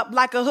used you up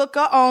like a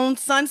hooker on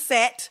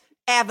Sunset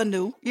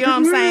Avenue, you know what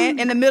I'm saying?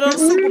 In the middle of the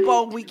Super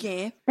Bowl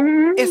weekend,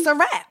 it's a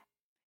wrap.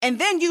 And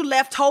then you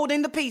left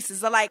holding the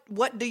pieces. Like,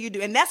 what do you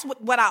do? And that's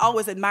what I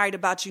always admired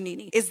about you,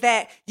 Nene, is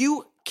that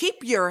you keep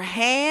your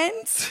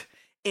hands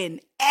in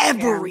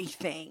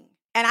everything. Yeah.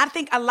 And I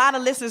think a lot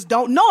of listeners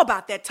don't know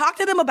about that. Talk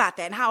to them about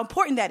that and how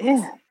important that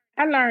is.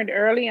 I learned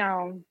early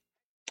on,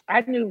 I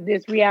knew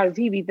this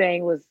reality TV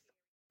thing was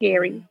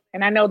scary.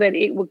 And I know that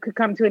it could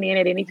come to an end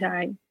at any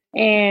time.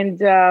 And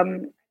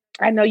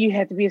I know you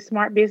had to be a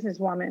smart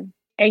businesswoman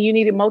and you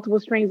needed multiple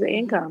streams of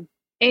income.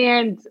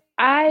 And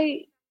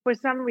for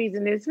some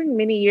reason, it's been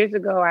many years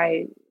ago.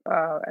 I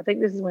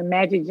think this is when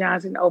Magic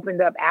Johnson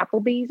opened up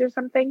Applebee's or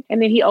something,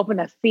 and then he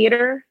opened a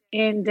theater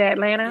in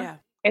Atlanta, Yeah.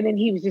 and then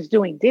he was just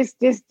doing this,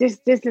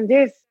 and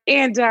this,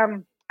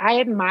 and I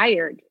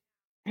admired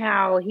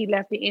how he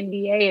left the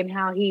NBA and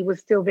how he was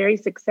still very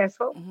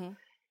successful. Mm-hmm.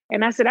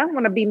 And I said, I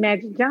want to be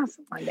Magic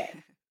Johnson one day.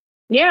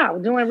 Yeah,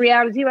 doing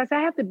reality TV. I said,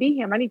 I have to be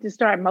him. I need to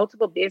start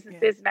multiple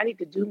businesses and I need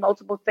to do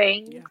multiple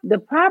things. Yeah. The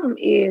problem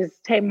is,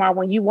 Tamar,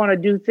 when you want to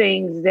do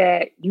things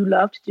that you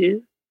love to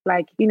do,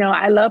 like,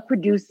 I love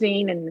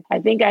producing and I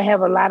think I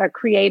have a lot of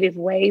creative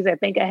ways. I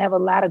think I have a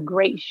lot of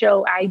great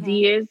show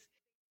ideas.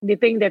 Mm-hmm. The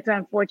thing that's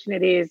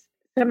unfortunate is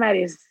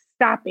somebody is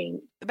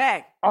stopping the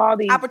bag, all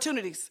these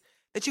opportunities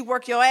that you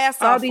work your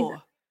ass off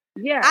for.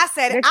 Yeah, I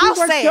said it. I'll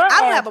say it.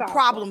 I don't have a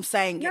problem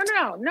saying it.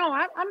 No.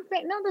 I'm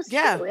saying that's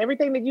true.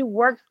 Everything that you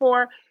worked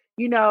for,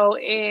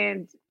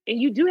 and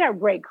you do have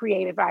great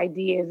creative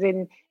ideas,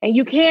 and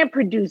you can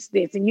produce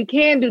this, and you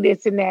can do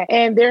this and that,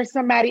 and there's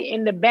somebody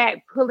in the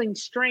back pulling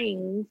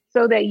strings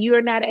so that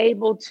you're not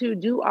able to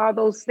do all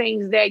those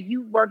things that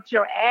you worked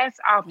your ass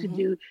off to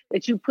do.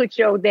 That you put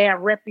your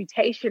damn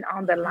reputation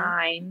on the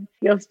line,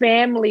 your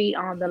family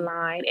on the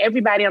line,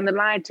 everybody on the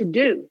line to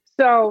do.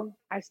 So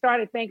I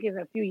started thinking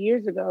a few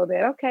years ago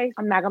that, okay,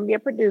 I'm not going to be a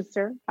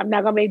producer. I'm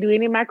not going to do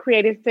any of my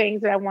creative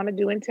things that I want to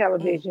do in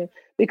television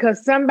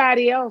because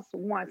somebody else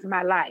wants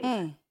my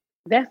life.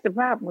 That's the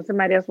problem. When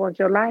somebody else wants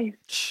your life,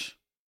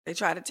 they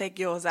try to take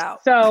yours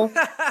out. So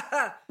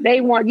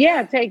they want,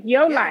 take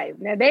your life.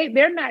 Now,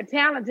 they're not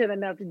talented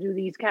enough to do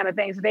these kind of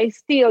things. They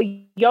steal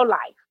your life.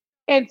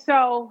 And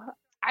so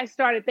I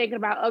started thinking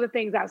about other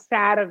things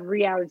outside of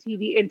reality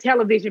TV and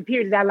television,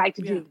 period, that I like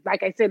to do.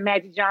 Like I said,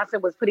 Magic Johnson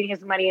was putting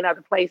his money in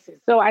other places.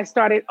 So I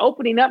started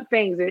opening up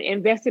things and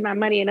investing my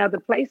money in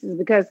other places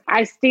because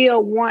I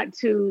still want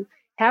to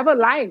have a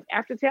life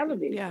after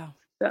television. Yeah.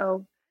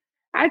 So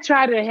I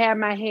try to have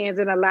my hands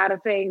in a lot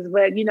of things,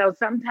 but,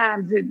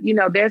 sometimes,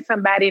 there's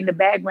somebody in the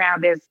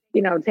background that's,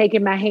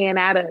 taking my hand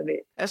out of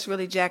it. That's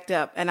really jacked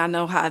up. And I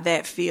know how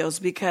that feels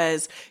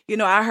because,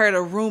 I heard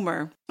a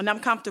rumor and I'm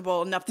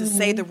comfortable enough to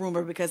say the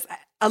rumor because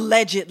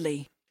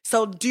allegedly.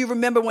 So do you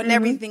remember when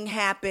everything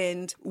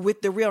happened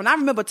with The Real? And I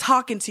remember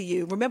talking to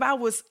you. Remember, I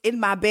was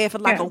in my bed for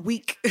like a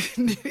week.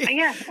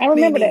 Yeah, I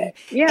remember that.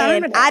 Yeah, I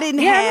remember that. I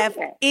didn't have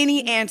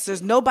any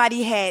answers.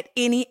 Nobody had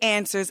any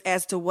answers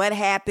as to what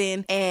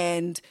happened.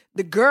 And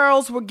the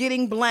girls were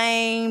getting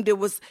blamed. It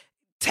was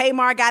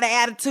Tamar got an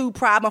attitude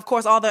problem. Of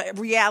course, all the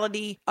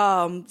reality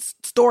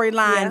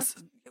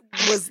storylines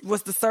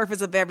was the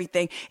surface of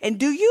everything. And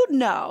do you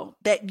know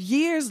that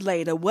years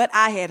later, what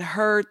I had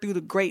heard through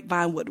the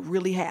grapevine, what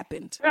really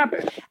happened?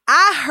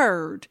 I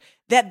heard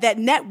that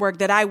network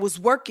that I was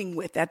working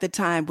with at the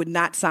time would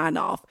not sign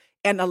off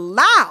and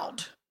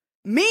allowed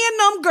me and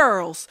them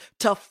girls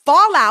to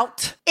fall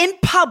out in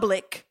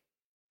public,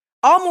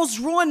 almost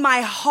ruin my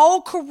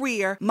whole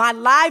career, my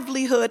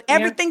livelihood,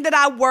 everything that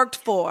I worked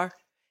for,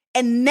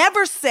 and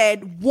never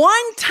said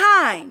one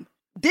time,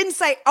 didn't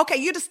say, okay,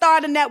 you're the star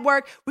of the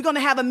network. We're going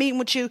to have a meeting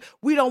with you.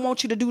 We don't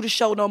want you to do the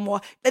show no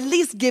more. At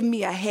least give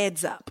me a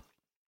heads up.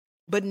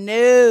 But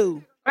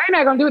no. They're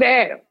not going to do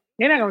that.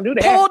 They're not going to do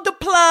that. Pulled the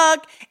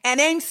plug and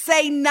ain't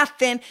say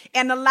nothing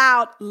and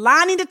allowed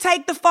Lonnie to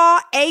take the fall,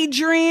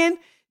 Adrian,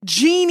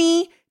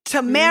 Jeannie,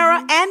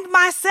 Tamara, and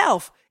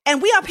myself.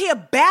 And we up here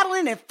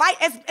battling and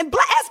fighting as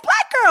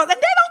black girls, and they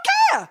don't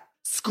care.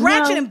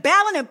 Scratching and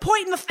battling and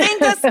pointing the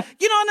fingers.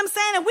 You know what I'm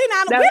saying? And we're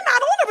not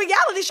on a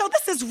reality show.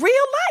 This is real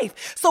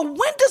life. So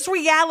when does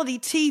reality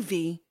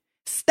TV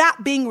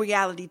stop being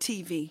reality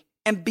TV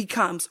and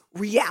becomes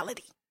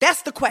reality?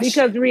 That's the question.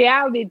 Because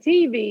reality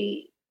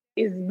TV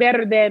is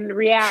better than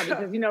reality.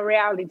 Because,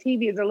 reality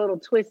TV is a little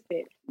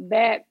twisted.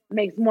 That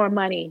makes more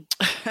money.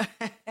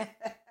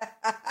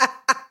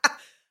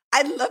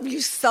 I love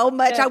you so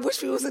much. I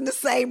wish we was in the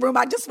same room.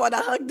 I just want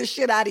to hug the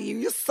shit out of you.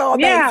 You're so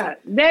amazing. Yeah,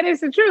 that is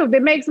the truth.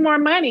 It makes more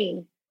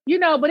money.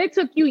 But it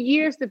took you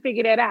years to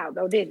figure that out,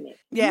 though, didn't it?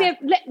 Yeah.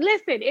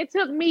 Listen, it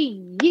took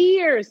me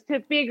years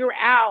to figure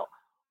out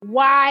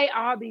why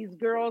all these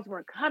girls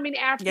were coming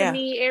after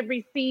me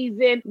every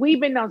season. We've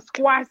been on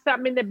squash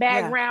something in the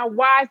background.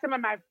 Why some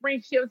of my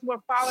friendships were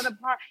falling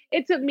apart.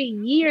 It took me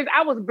years.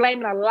 I was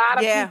blaming a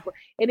lot of people.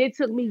 And it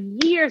took me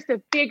years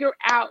to figure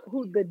out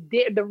who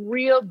the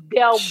real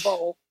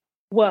devil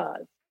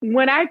was.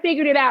 When I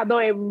figured it out, though,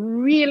 it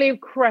really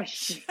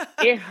crushed me.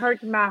 It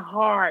hurt my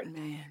heart.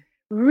 Man.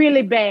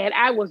 Really bad.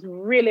 I was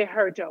really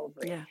hurt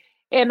over it. Yeah.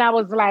 And I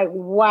was like,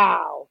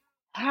 wow.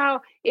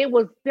 How it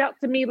was felt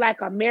to me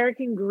like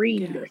American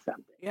Greed or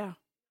something. Yeah.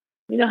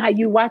 You know how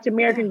you watch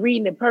American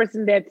Greed and the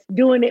person that's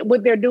doing it,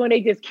 what they're doing,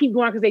 they just keep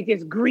going because they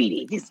just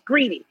greedy.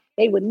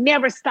 They would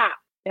never stop.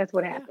 That's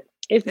what happened.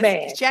 It's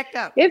bad. It's jacked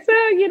up. It's a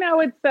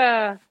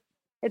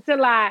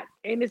lot.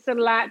 And it's a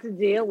lot to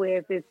deal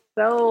with. It's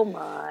so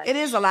much. It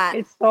is a lot.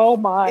 It's so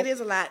much. It is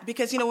a lot.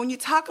 Because, when you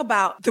talk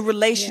about the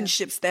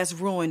relationships that's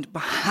ruined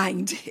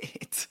behind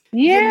it,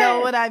 you know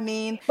what I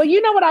mean? But you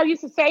know what I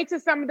used to say to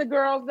some of the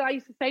girls? That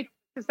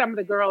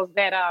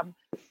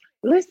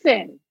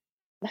listen,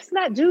 let's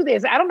not do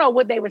this. I don't know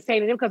what they were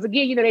saying to them because,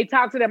 again, they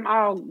talk to them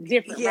all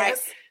different, right?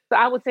 So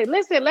I would say,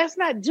 listen, let's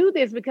not do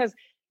this because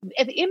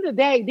at the end of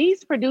the day,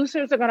 these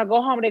producers are going to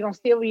go home and they're going to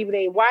still be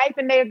their wife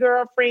and their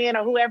girlfriend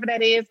or whoever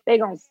that is. They're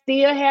going to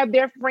still have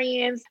their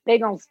friends. They're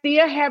going to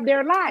still have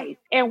their life.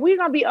 And we're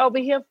going to be over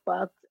here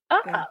fucked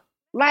up. Yeah.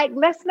 Like,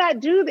 let's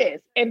not do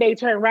this. And they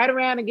turn right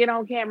around and get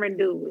on camera and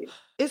do it.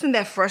 Isn't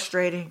that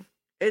frustrating?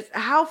 It's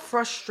how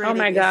frustrating. Oh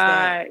my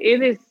God.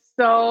 It is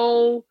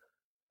so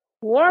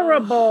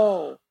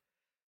horrible.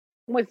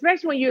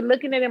 Especially when you're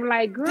looking at them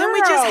like, girl, then we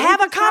just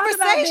have a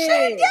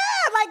conversation. Yeah,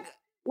 like,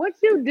 what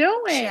you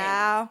doing?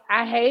 Child.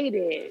 I hate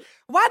it.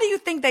 Why do you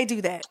think they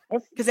do that?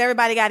 Because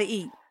everybody got to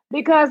eat.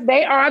 Because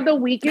they are the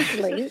weakest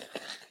link.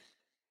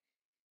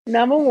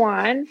 Number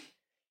one.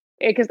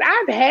 Because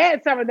I've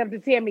had some of them to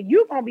tell me,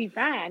 you're going to be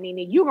fine,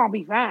 Nene. You're going to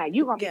be fine.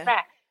 You're going to be fine.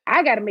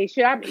 I got to make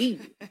sure I'm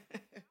eating.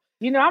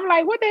 I'm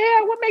like, what the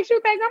hell? What makes you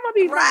think I'm going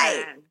to be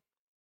fine?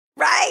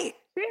 Right.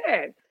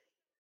 Yeah.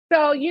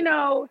 So,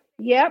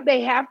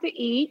 they have to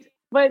eat.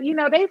 But,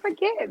 they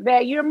forget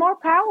that you're more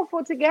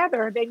powerful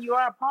together than you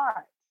are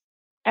apart.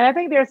 And I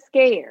think they're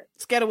scared.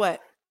 Scared of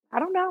what? I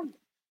don't know.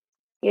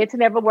 Scared to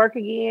never work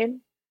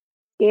again.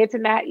 Scared to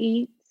not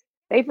eat.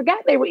 They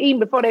forgot they were eating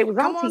before they was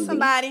on TV. Come on,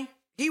 somebody.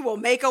 He will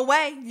make a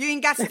way. You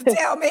ain't got to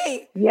tell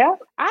me. Yeah.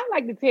 I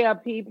like to tell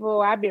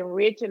people I've been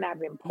rich and I've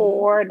been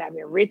poor and I've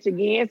been rich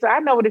again. So I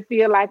know what it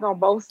feels like on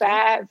both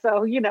sides.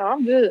 So,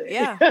 I'm good.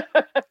 Yeah.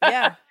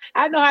 Yeah.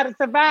 I know how to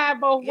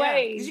survive both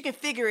ways. Because you can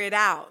figure it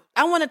out.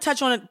 I want to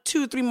touch on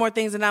 2 or 3 more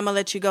things and I'm going to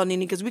let you go, Nene,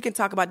 because we can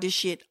talk about this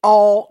shit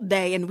all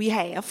day and we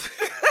have.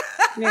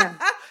 Yeah.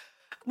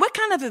 What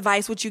kind of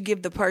advice would you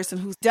give the person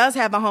who does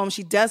have a home,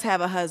 she does have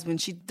a husband,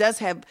 she does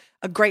have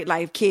a great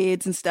life,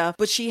 kids and stuff,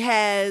 but she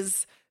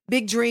has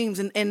big dreams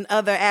and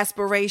other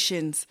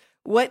aspirations?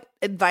 What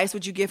advice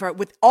would you give her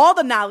with all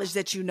the knowledge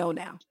that you know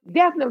now?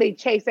 Definitely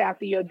chase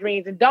after your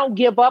dreams and don't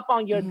give up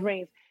on your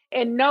dreams.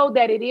 And know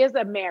that it is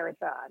a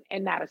marathon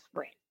and not a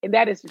sprint. And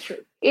that is the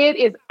truth. It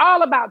is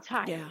all about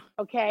time,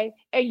 okay?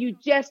 And you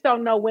just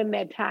don't know when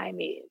that time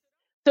is.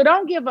 So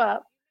don't give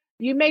up.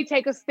 You may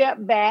take a step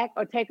back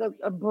or take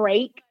a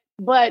break,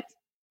 but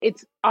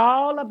it's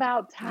all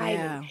about timing.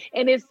 Yeah.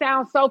 And it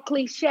sounds so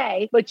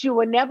cliche, but you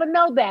will never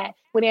know that.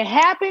 When it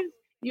happens,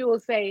 you will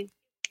say,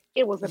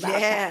 it was about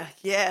time.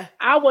 Yeah.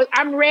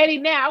 I'm ready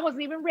now. I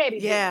wasn't even ready.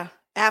 Yeah. Then.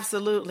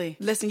 Absolutely.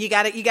 Listen, you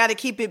gotta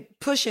keep it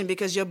pushing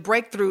because your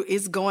breakthrough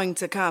is going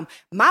to come.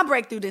 My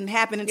breakthrough didn't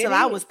happen until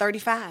I was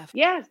 35.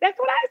 Yes, that's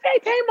what I say,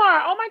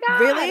 Tamar. Oh my God.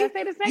 Really? I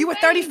say the same You were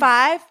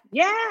 35?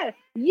 Yeah.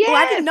 Yes. Oh,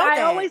 I didn't know that.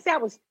 I always said I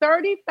was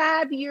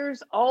 35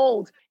 years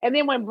old. And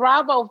then when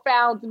Bravo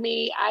found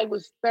me, I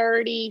was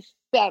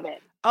 37.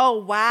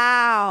 Oh,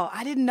 wow.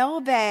 I didn't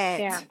know that.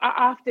 Yeah.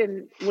 I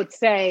often would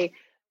say,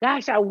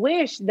 gosh, I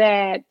wish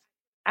that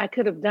I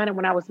could have done it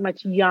when I was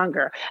much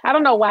younger. I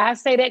don't know why I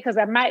say that because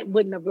I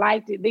wouldn't have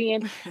liked it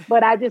then,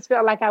 but I just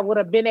felt like I would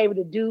have been able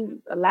to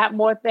do a lot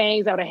more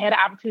things. I would have had an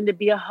opportunity to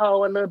be a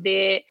hoe a little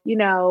bit,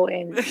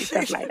 and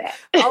stuff like that.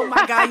 Oh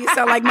my God, you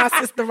sound like my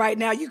sister right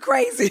now. You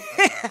crazy.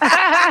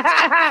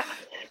 I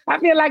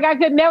feel like I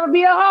could never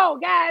be a hoe.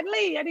 God,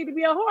 Lee, I need to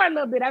be a whore a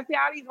little bit. I see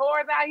all these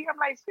whores out here. I'm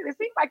like, shit, it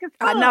seems like it's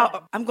fun. I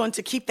know. I'm going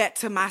to keep that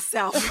to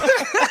myself.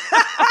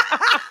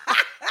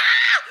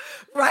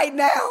 Right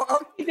now.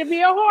 To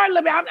be a whore a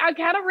little bit. I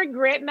kind of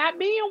regret not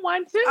being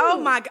one too. Oh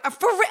my God. Is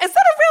that a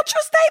real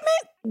true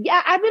statement?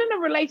 Yeah, I've been in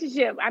a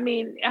relationship. I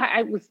mean,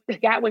 I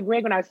got with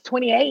Greg when I was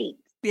 28.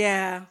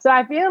 Yeah. So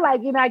I feel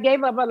like, I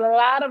gave up a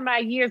lot of my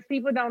years.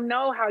 People don't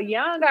know how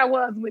young I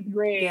was with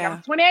Greg. Yeah. I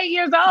was 28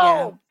 years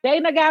old.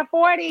 Dating a guy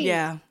 40.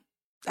 Yeah.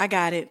 I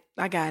got it.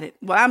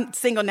 Well, I'm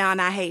single now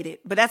and I hate it,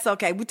 but that's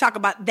okay. We talk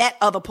about that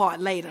other part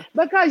later.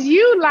 Because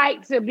you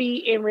like to be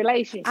in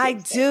relationships. I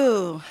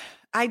do.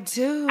 I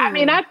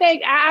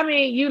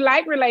mean, you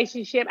like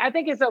relationship. I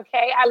think it's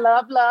okay. I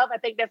love love. I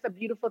think that's a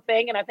beautiful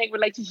thing. And I think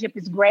relationship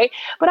is great.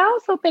 But I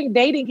also think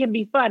dating can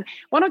be fun.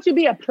 Why don't you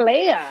be a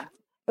player?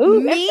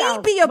 Ooh, me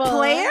be a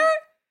player?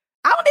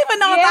 I don't even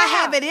know if I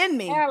have it in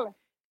me.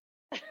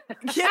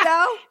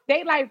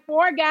 Date like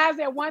 4 guys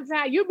at one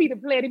time. You be the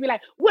player. They be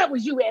like, what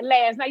was you at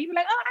last night? You be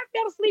like, oh, I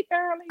fell asleep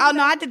early. Oh,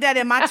 no, I did that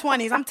in my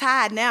 20s. I'm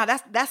tired now.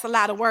 That's a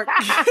lot of work.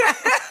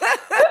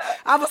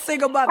 I'm a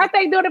single mother. I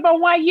think doing it for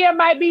 1 year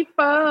might be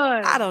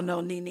fun. I don't know,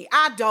 Nene.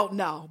 I don't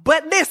know.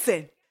 But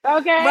listen.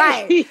 Okay.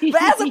 Right.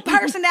 But as a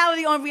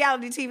personality on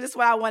reality TV, this is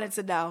what I wanted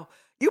to know.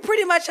 You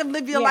pretty much have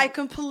lived your life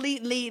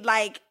completely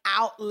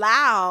out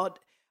loud.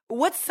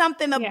 What's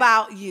something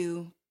about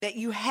you that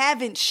you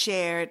haven't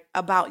shared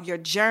about your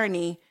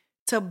journey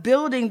to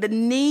building the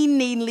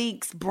Nene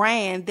Leakes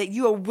brand that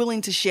you are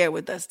willing to share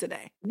with us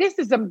today? This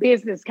is some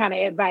business kind of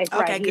advice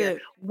right here.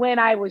 Good. When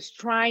I was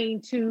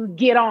trying to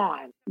get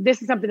on,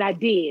 this is something I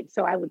did.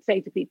 So I would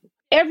say to people,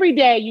 every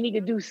day you need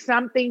to do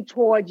something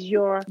towards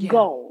your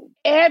goal.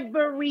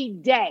 Every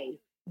day,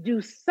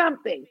 do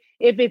something.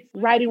 If it's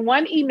writing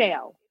one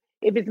email,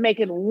 if it's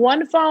making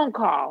one phone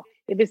call,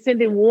 if it's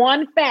sending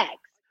one fax,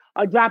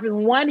 or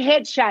dropping one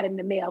headshot in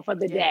the mail for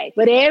the day.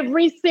 But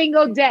every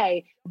single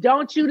day,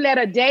 don't you let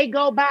a day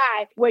go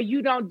by where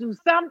you don't do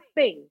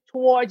something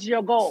towards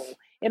your goal.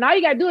 And all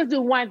you got to do is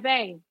do one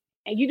thing.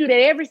 And you do that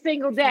every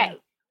single day.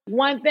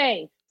 One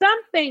thing.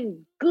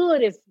 Something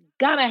good is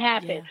going to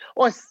happen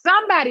or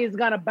somebody is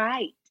going to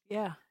bite.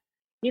 Yeah.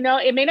 You know,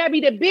 it may not be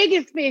the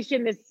biggest fish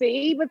in the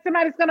sea, but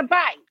somebody's going to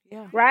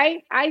bite,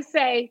 right? I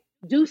say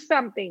do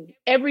something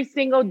every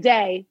single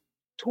day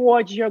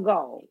towards your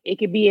goal. It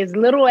could be as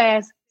little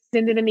as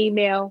sending an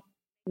email,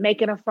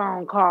 making a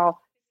phone call,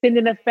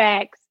 sending a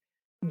fax,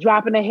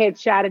 dropping a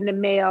headshot in the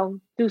mail,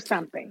 do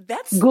something.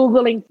 That's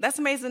Googling. That's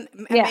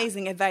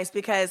amazing advice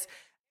because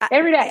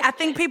every day. I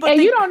think people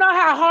you don't know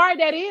how hard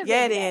that is.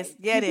 Yeah, it is.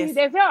 Yeah, it is.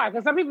 That's hard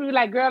because some people be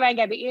like, girl, I ain't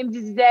got the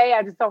energy today.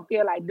 I just don't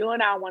feel like doing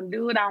it. I don't want to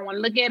do it. I don't want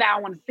to look at it. I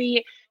don't want to see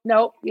it.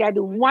 Nope. You got to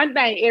do one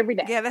thing every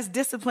day. Yeah, that's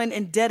discipline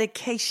and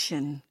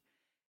dedication.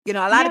 You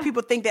know, a lot of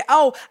people think that,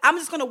 oh, I'm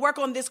just going to work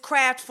on this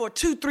craft for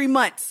 2-3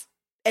 months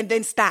and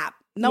then stop.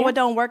 No, it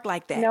don't work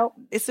like that. Nope.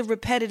 It's a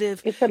repetitive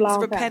thing.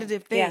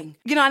 Yeah.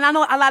 You know, and I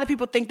know a lot of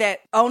people think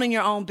that owning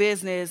your own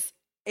business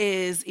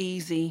is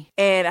easy.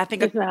 And I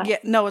think,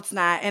 no, it's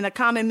not. And a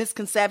common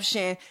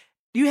misconception,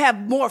 you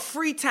have more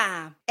free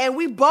time. And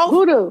we both,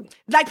 who do?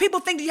 Like people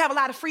think that you have a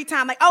lot of free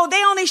time. Like, oh,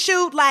 they only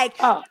shoot like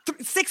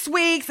 6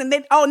 weeks. And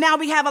then, now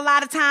we have a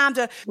lot of time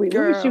to. We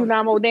shoot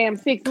almost damn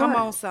 6 months. Come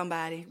on,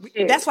 somebody.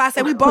 That's why I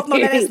said we both know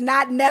that it's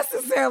not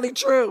necessarily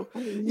true.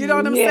 You know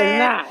what I'm saying?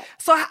 Not.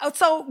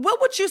 So what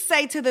would you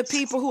say to the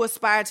people who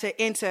aspire to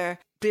enter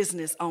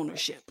business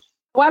ownership?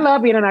 Well, I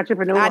love being an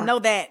entrepreneur. I know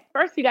that.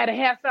 First, you got to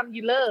have something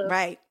you love.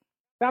 Right.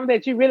 Something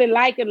that you really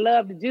like and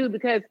love to do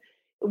because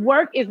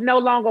work is no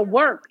longer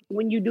work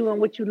when you're doing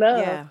what you love.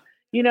 Yeah.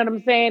 You know what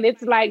I'm saying?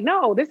 It's like,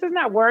 no, this is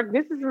not work.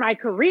 This is my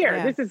career.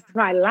 Yeah. This is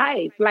my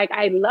life. Like,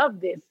 I love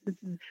this. This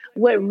is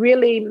what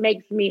really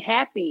makes me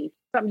happy.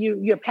 Something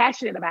you're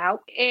passionate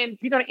about. And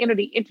if you're going to enter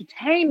the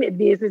entertainment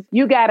business,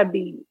 you got to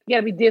be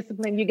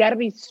disciplined. You got to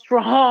be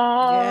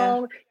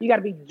strong. Yeah. You got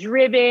to be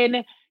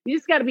driven. You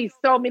just got to be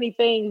so many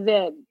things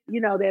that,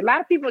 that a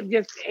lot of people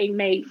just ain't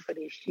made for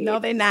this shit. No,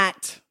 they're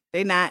not.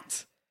 They're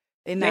not.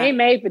 They ain't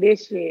made for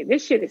this shit.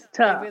 This shit is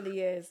tough. It really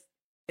is.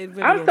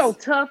 I'm so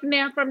tough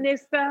now from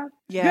this stuff.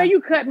 Yeah. Girl,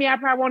 you cut me, I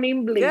probably won't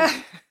even bleed.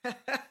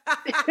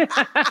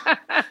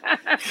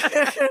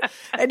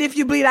 And if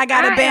you bleed, I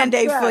got a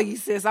Band-Aid for you,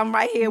 sis. I'm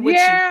right here with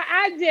you. Yeah,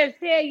 I just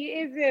tell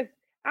you,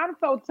 I'm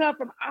so tough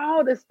from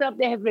all the stuff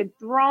that has been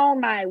thrown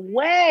my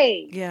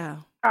way. Yeah.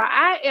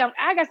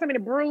 I got so many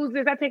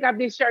bruises. I take off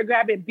this shirt, girl,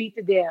 I've been beat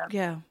to death.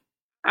 Yeah.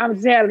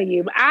 I'm telling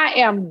you, I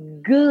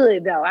am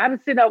good though. I'm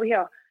sitting over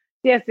here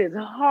just as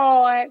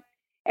hard.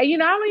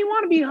 And, I don't even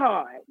want to be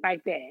hard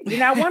like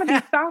that. I want to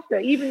be softer.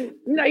 Even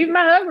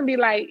my husband be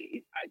like,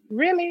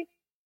 really?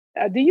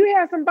 Do you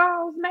have some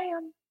balls,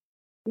 ma'am?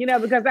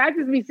 Because I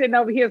just be sitting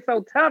over here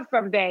so tough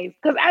some days.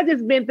 Because I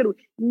just been through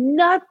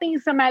nothing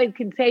somebody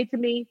can say to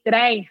me that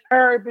I ain't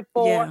heard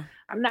before. Yeah.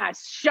 I'm not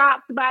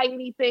shocked by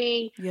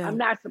anything. Yeah. I'm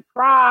not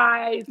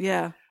surprised.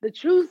 Yeah. The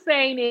true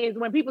saying is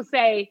when people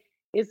say,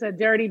 it's a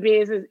dirty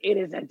business. It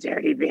is a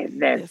dirty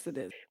business. Yes, it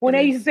is. When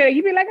they used to say that,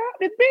 you'd be like, oh,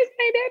 this business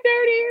ain't that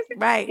dirty, is it?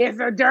 Right. It's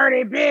a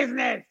dirty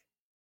business.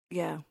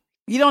 Yeah.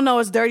 You don't know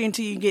it's dirty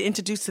until you get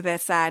introduced to that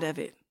side of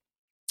it.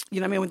 You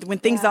know what I mean? When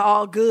things are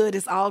all good,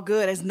 it's all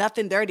good. There's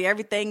nothing dirty.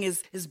 Everything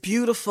is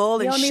beautiful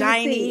and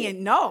shiny.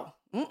 And no,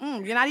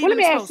 you're not even let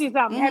me ask you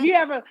something. Mm-hmm. Have you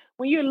ever,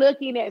 when you're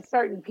looking at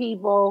certain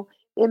people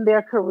in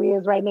their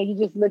careers right now, you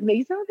just looking at,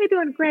 you say, oh, they're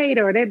doing great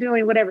or they're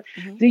doing whatever.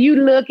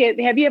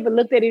 Mm-hmm. Have you ever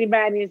looked at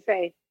anybody and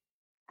say,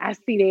 I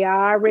see they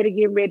are already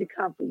getting ready to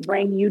come and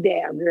bring you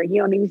down, girl.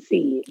 You don't even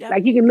see it. Yep.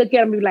 Like you can look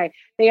at them and be like,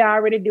 they are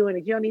already doing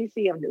it. You don't even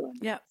see them doing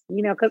it. Yeah.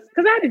 Because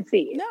I didn't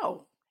see it.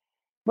 No.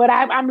 But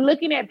I'm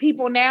looking at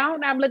people now,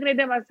 and I'm looking at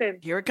them. I said,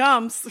 here it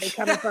comes. They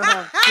coming for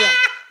her. Yeah,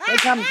 they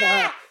coming for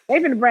her. They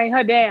finna bring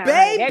her down,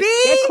 baby.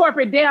 That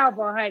corporate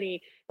devil,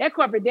 honey. That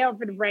corporate devil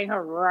finna bring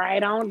her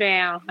right on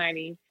down,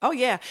 honey. Oh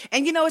yeah,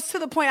 and it's to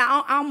the point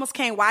I almost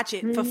can't watch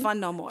it for fun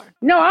no more.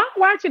 No, I don't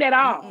watch it at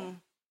all. Mm-mm.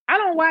 I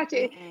don't watch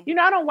it.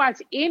 I don't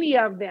watch any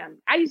of them.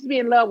 I used to be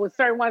in love with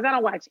certain ones. I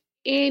don't watch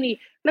any.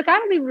 Look, I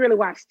don't even really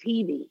watch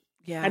TV.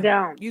 Yeah, I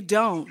don't. You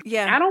don't.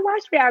 Yeah, I don't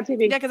watch reality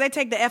TV. Yeah, because they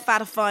take the F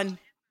out of fun.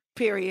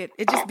 Period.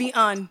 It just be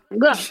on.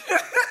 Look.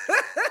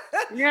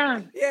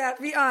 Yeah. Yeah,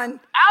 be on.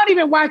 I don't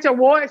even watch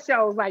award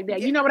shows like that.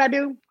 Yeah. You know what I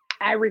do?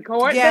 I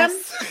record them.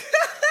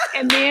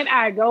 And then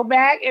I go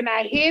back and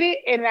I hit it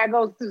and I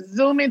go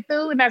zooming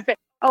through and I say,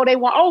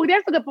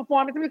 that's a good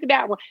performance. Look at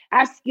that one.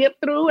 I skip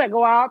through and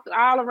go all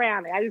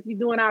around it. I just be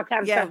doing all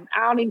kinds of stuff.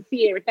 I don't even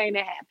see everything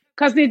that happens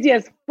because it's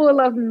just full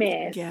of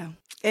mess. Yeah.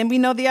 And we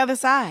know the other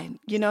side.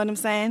 You know what I'm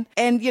saying?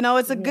 And,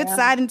 it's a good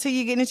side until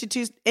you get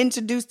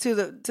introduced to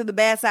the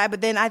bad side.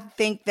 But then I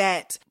think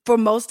that for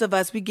most of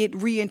us, we get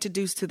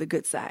reintroduced to the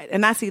good side.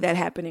 And I see that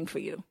happening for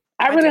you.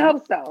 I really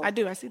hope so. I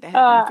do. I see that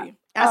happening for you.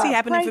 I see it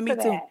happening for me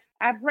too.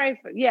 I pray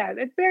for,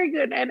 it's very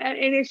good. And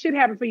it should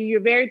happen for you.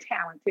 You're very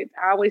talented.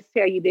 I always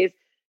tell you this.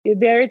 You're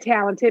very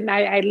talented. And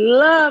I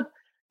love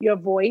your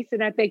voice,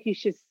 and I think you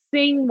should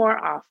sing more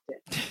often.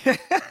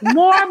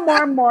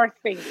 more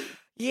singing.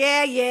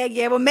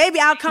 Yeah. Well, maybe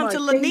I'll come to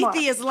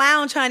Lanithia's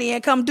Lounge, honey,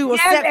 and come do a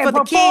set for the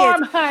perform,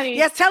 kids. Honey.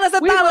 Yes, tell us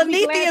about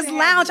Lanithia's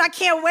Lounge. I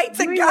can't wait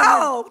to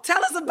go.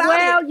 Tell us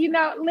about it.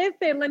 Well,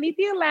 listen,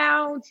 Lanithia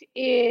Lounge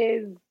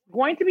is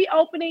going to be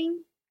opening,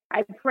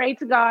 I pray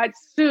to God,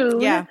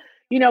 soon. Yeah.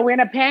 We're in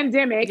a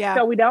pandemic,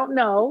 so we don't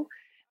know.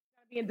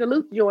 In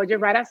Duluth, Georgia,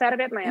 right outside of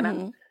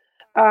Atlanta.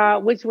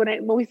 Which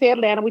when we say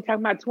Atlanta, we talk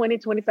about 20,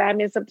 25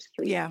 minutes up the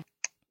street. Yeah.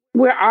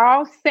 We're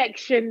all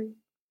section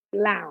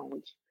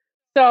lounge.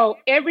 So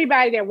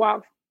everybody that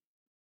walks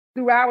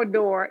through our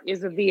door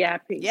is a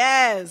VIP.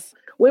 Yes.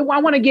 I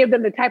want to give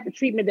them the type of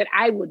treatment that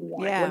I would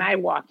want when I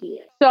walk in.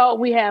 So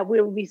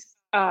we'll be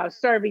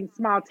serving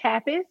small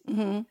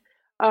tapas.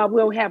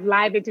 We'll have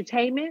live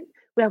entertainment.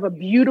 We have a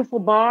beautiful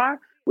bar.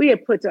 We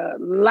have put a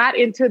lot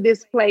into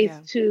this place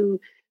to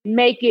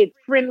make it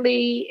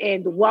friendly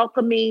and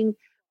welcoming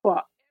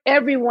for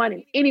everyone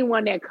and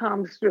anyone that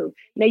comes through.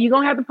 Now, you're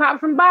going to have to pop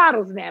some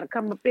bottles now to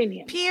come up in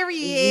here.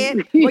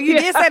 Period. Well, you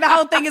did say the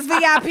whole thing is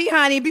VIP,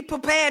 honey. Be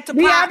prepared to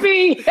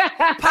VIP.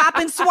 Pop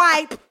and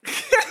swipe.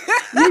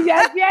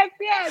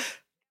 Yes.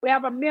 We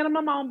have a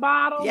minimum on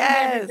bottles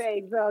and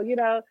everything. So, you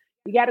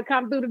got to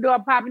come through the door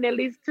popping at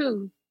least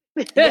 2.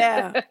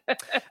 Yeah.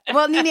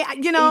 Well, Nene,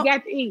 you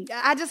got to eat.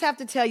 I just have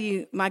to tell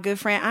you, my good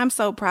friend, I'm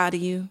so proud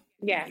of you.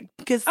 Yeah.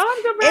 Because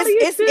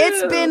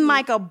it's been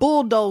like a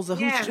bulldozer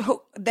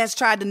who that's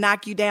tried to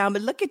knock you down,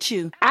 but look at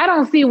you. I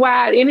don't see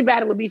why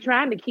anybody would be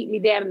trying to keep me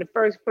down in the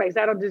first place.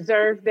 I don't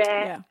deserve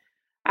that. Yeah.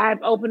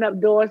 I've opened up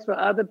doors for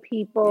other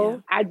people.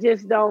 Yeah. I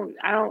just don't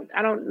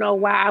know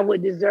why I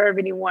would deserve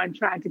anyone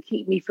trying to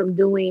keep me from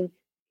doing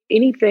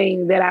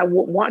anything that I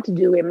would want to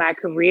do in my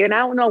career. And I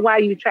don't know why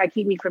you try to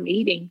keep me from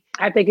eating.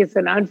 I think it's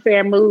an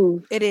unfair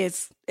move. It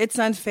is. It's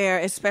unfair,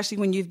 especially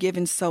when you've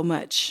given so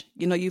much.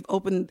 You've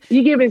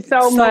given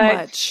so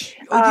much.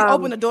 You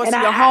opened the doors to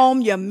your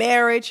home, your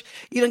marriage.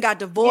 You done got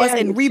divorced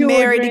and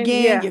remarried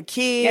again, your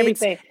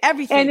kids.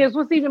 Everything. And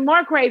what's even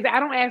more crazy, I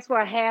don't ask for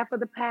a half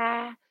of the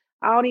pie.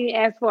 I don't even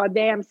ask for a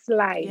damn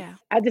slice. Yeah.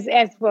 I just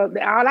ask for,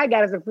 all I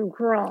got is a few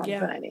crumbs,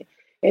 honey.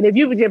 And if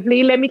you would just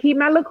please let me keep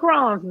my little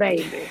crumbs,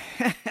 baby,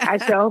 I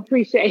sure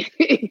appreciate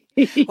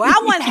it. Well,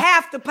 I want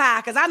half the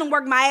pie because I done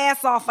worked my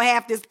ass off for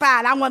half this pie.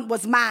 And I want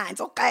what's mine,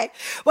 okay?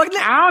 Well,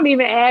 I don't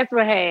even ask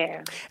for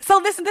half. So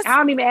listen, I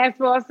don't even ask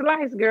for a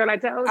slice, girl, I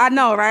told you. I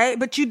know, right?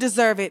 But you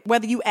deserve it.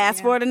 Whether you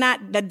ask for it or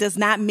not, that does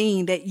not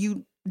mean that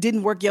you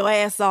didn't work your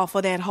ass off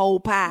for that whole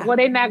pie. Well,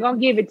 they're not going to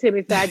give it to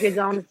me, so I just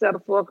going to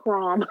settle for a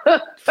crumb.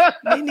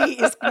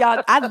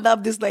 Y'all, I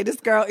love this lady.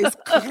 This girl is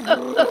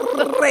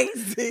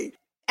crazy.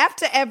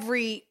 After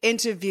every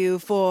interview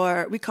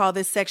we call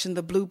this section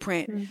the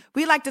blueprint,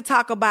 we like to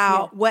talk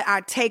about what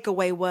our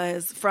takeaway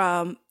was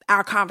from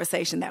our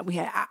conversation that we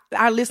had.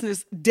 Our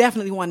listeners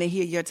definitely want to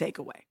hear your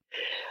takeaway.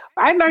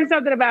 I learned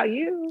something about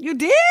you. You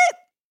did?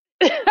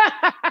 What?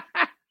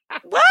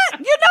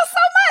 You know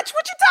so much.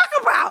 What you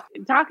talking about?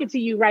 Talking to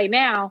you right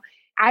now,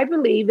 I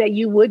believe that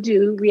you would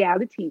do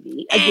reality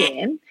TV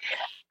again.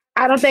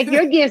 I don't think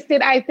you're against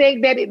it. I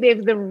think that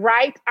if the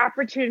right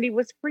opportunity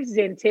was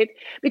presented,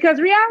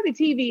 because reality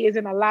TV is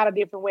in a lot of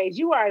different ways.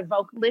 You are a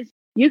vocalist.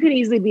 You can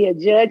easily be a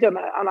judge on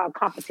a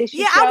competition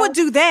show. I would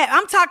do that.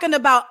 I'm talking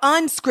about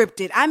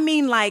unscripted. I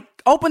mean, like,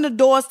 open the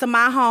doors to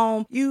my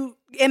home. You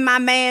in my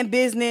man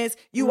business.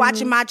 You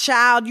watching my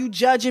child. You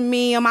judging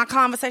me on my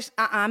conversation.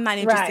 I'm not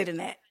interested in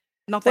that.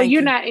 No, thank you.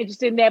 You're not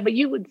interested in that, but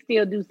you would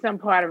still do some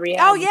part of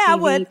reality Oh, yeah, TV I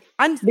would.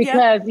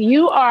 Because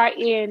you are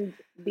in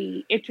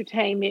the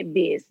entertainment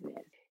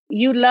business.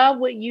 You love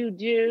what you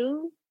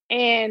do,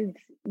 and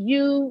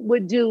you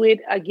would do it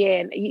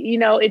again.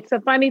 It's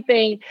a funny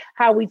thing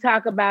how we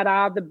talk about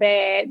all the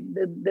bad,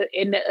 the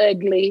and the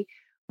ugly,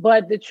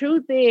 but the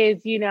truth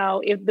is,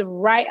 if the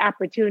right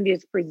opportunity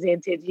is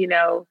presented,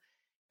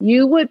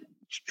 you would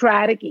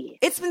try it again.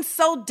 It's been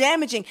so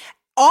damaging.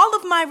 All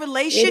of my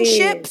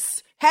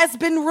relationships has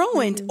been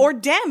ruined or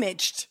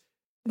damaged.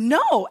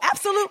 No,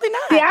 absolutely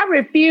not. See, I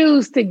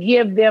refuse to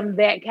give them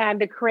that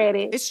kind of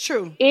credit. It's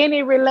true.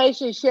 Any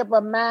relationship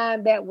of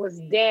mine that was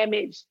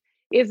damaged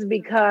is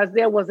because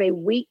there was a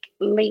weak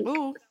link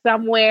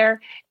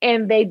somewhere,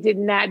 and they did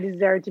not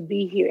deserve to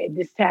be here at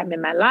this time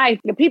in my life.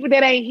 The people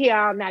that ain't here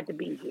ought not to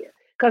be here.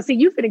 Because, see,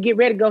 you finna get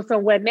ready to go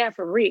somewhere now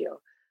for real.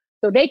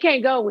 So they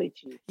can't go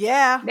with you.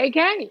 Yeah. They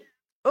can't.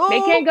 Ooh. They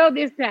can't go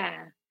this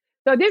time.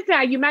 So this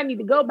time you might need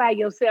to go by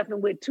yourself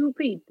and with 2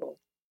 people.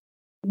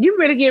 You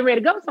really get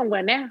ready to go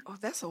somewhere now. Oh,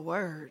 that's a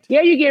word.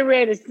 Yeah, you get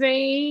ready to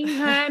sing,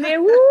 honey.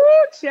 Woo,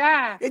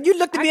 child. And you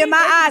looked at me in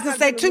my eyes and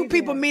say 2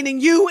 people,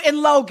 meaning you and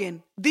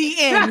Logan. The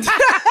end.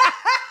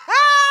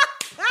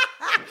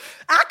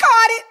 I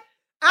caught it.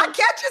 I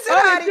catch you,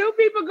 honey. 2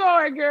 people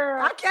going,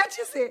 girl. I catch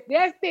you,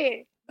 That's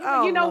it.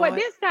 Oh, you know Lord. what?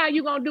 This time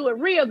you're going to do it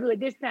real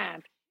good this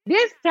time.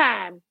 This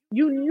time,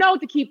 you know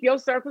to keep your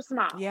circle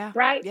small. Yeah.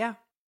 Right? Yeah.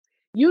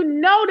 You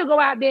know to go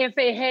out there and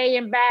say, hey,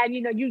 and bye.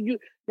 No. You're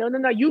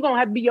going to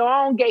have to be your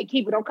own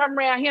gatekeeper. Don't come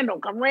around here.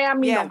 Don't come around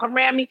me. Yeah. Don't come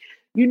around me.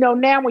 You know,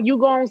 now when you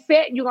go on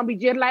set, you're gonna be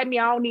just like me.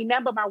 I don't need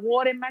nothing but my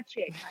water and my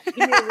check. Like,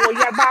 give me a water. You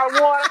got a bottle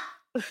of water?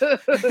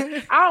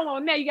 I don't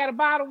want that. You got a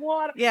bottle of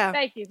water? Yeah.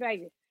 Thank you.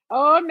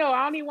 Oh no,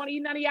 I don't even want to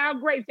eat none of y'all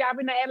grapes. Y'all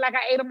been there acting like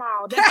I ate them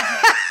all. That's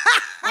okay.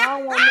 I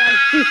don't want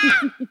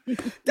none. Don't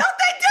they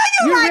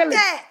do you like really,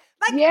 that?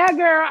 Like, yeah,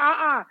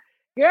 girl.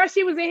 Girl,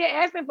 she was in here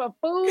asking for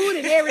food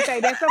and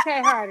everything. That's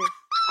okay, honey.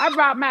 I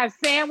brought my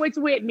sandwich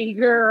with me,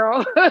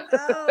 girl. Oh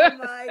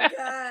my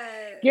God.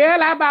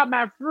 Girl, I brought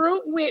my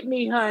fruit with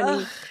me,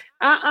 honey.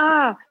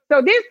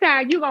 So this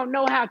time you're going to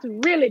know how to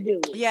really do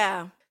it.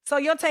 Yeah. So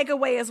your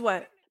takeaway is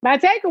what? My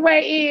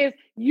takeaway is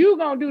you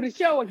going to do the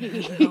show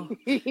again. No.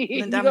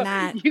 Linda, I'm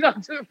not. You're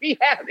going to do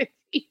reality.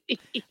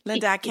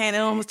 Linda, I can't. It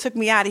almost took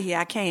me out of here.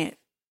 I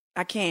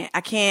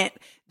can't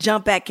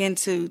jump back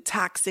into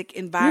toxic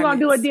environments.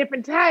 You're going to do a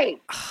different type.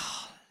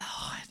 Oh,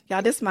 Lord.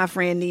 Y'all, this is my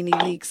friend Nene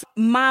Leakes.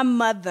 My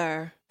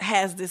mother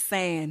has this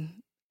saying,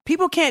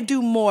 people can't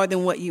do more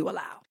than what you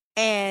allow.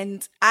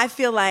 And I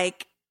feel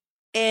like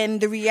in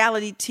the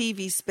reality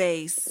TV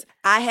space,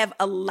 I have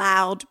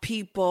allowed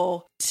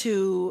people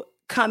to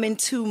come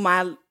into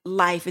my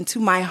life, into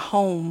my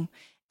home,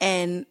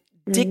 and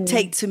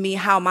dictate to me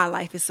how my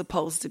life is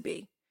supposed to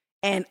be,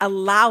 and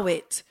allow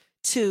it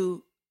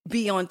to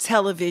be on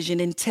television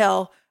and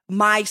tell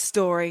my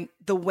story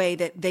the way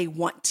that they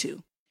want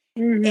to.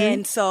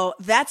 And so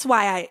that's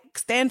why I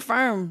stand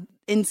firm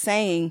in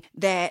saying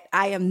that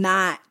I am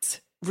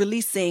not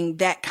releasing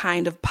that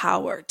kind of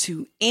power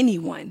to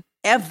anyone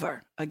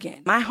ever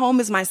again. My home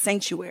is my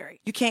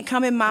sanctuary. You can't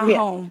come in my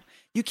home.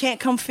 You can't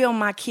come film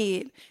my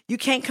kid. You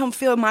can't come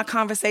film my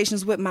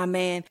conversations with my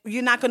man.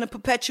 You're not going to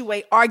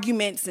perpetuate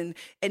arguments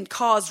and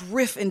cause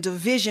rift and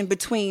division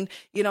between,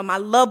 my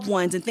loved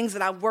ones and things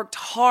that I worked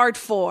hard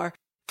for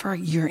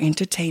your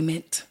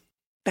entertainment.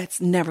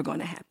 That's never going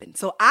to happen.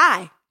 So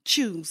I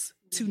choose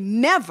to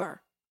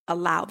never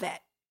allow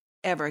that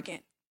ever again.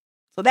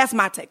 So that's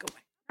my takeaway.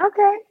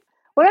 Okay.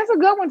 Well, that's a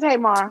good one,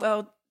 Tamar.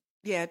 Well,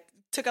 yeah,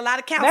 took a lot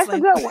of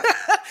counseling. That's a good one.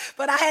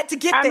 But I had to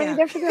get there. I mean,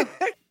 that's a good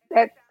one.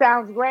 That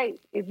sounds great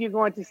if you're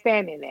going to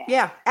stand in that.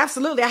 Yeah,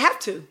 absolutely. I have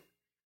to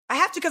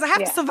because I have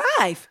to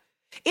survive.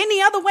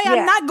 Any other way,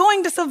 I'm not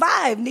going to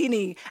survive,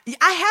 Nene.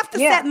 I have to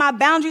set my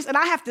boundaries and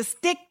I have to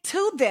stick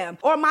to them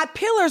or my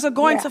pillars are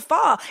going to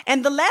fall.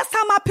 And the last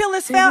time my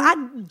pillars fell, I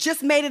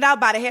just made it out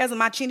by the hairs of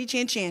my chinny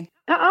chin chin.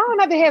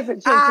 Not the hairs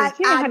of chin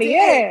honey.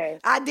 Yes.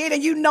 I did,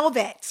 and you know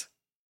that.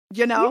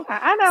 Yeah,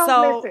 I know.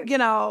 So,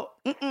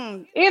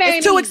 Listen.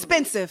 It's too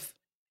expensive.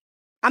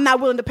 I'm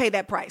not willing to pay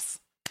that price.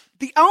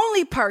 The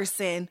only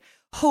person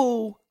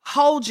who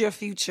holds your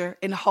future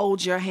and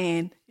holds your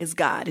hand is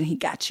God, and he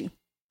got you.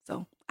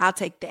 So I'll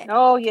take that.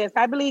 Oh, yes.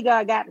 I believe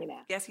God got me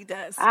now. Yes, he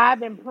does. I've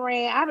been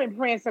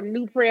praying some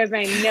new prayers I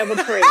ain't never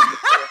prayed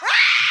before.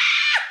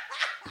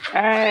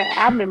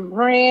 I've been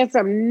praying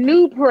some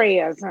new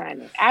prayers,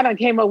 honey. I done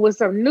came up with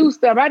some new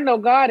stuff. I know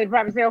God is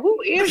probably saying,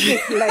 who is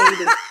this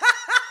lady?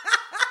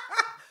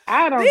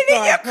 I don't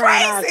start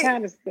praying all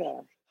kind of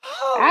stuff.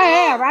 Oh, I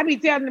have. I be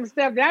telling them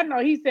stuff that I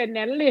know he said,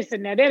 now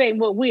listen, now that ain't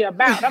what we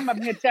about. I'm up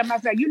here telling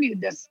myself, you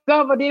need to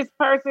discover this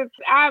person.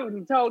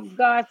 I've told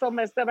God so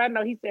much stuff. I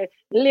know he said,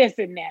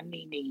 listen now,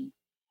 Nene.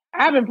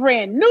 I've been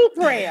praying new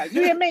prayers.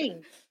 You hear me?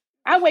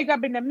 I wake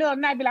up in the middle of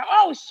the night and be like,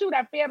 oh, shoot,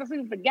 I failed to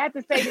sleep. Forgot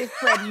to say this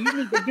prayer.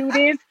 You need to do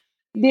this,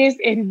 this,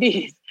 and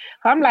this.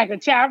 I'm like a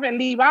child and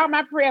leave all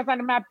my prayers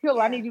under my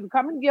pillow. I need you to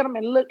come and get them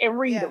and look and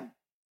read them.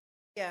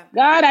 Yeah.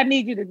 God, I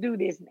need you to do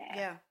this now.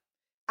 Yeah.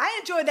 I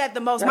enjoy that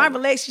the most. My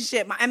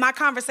relationship and my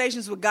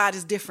conversations with God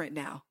is different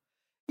now.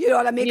 You know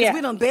what I mean? Because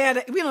we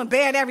don't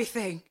bear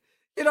everything.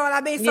 You know what I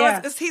mean?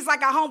 So he's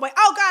like our homeboy.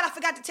 Oh, God, I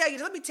forgot to tell you.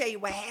 Let me tell you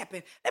what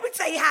happened. Let me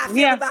tell you how I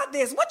feel about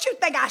this. What you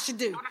think I should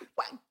do? Can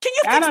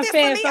you fix this for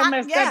me? I done said so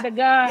much stuff to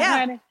God,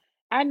 honey.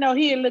 I know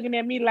he is looking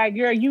at me like,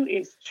 girl, you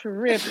is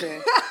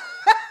tripping.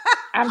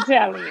 I'm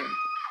telling you.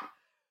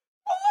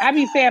 I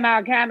be saying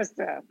all kind of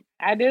stuff.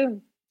 I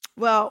do.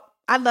 Well,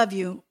 I love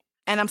you.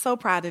 And I'm so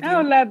proud of you. I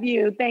love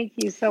you. Thank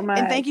you so much.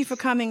 And thank you for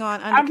coming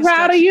on. I'm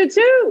proud of you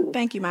too.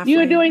 Thank you, my friend.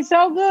 You're doing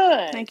so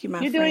good. Thank you, my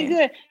friend. You're doing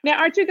good. Now,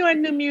 aren't you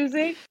doing new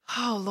music?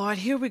 Oh, Lord,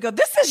 here we go.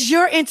 This is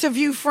your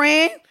interview,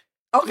 friend.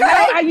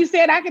 Okay. No, you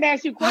said I could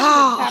ask you questions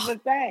on top of the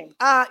thing.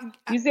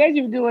 You said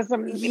you were doing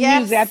some music.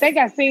 I think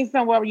I seen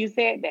somewhere where you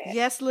said that.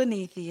 Yes,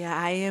 Lanithia,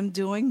 I am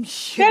doing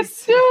music.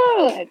 That's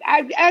good.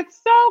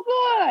 That's so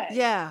good.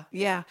 Yeah.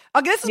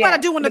 Okay, this is what I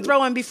do want to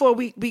throw in before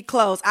we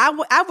close.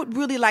 I would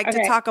really like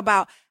to talk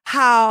about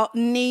how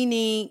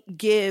Nene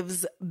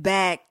gives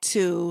back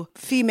to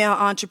female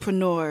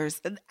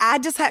entrepreneurs.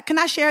 Can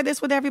I share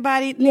this with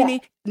everybody? Yeah.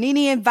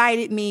 Nene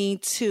invited me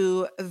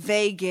to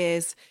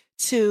Vegas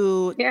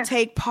to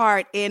take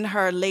part in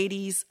her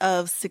Ladies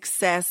of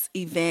Success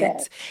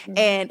event.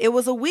 And it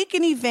was a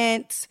weekend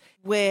event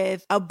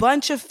with a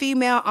bunch of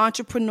female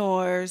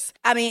entrepreneurs.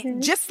 I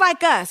mean, just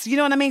like us, you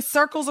know what I mean?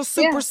 Circles are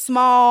super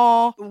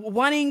small,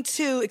 wanting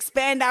to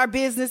expand our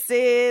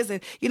businesses.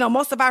 And, you know,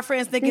 most of our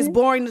friends think it's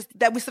boring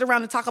that we sit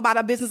around and talk about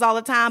our business all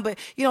the time. But,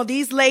 you know,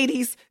 these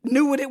ladies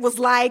knew what it was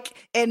like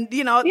and,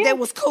 you know, they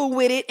was cool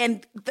with it.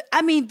 And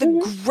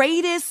the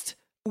greatest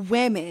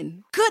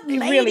women, good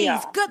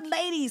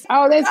ladies.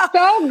 Oh, that's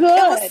so good.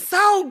 It was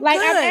so good. Like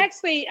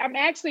I'm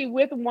actually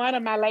with one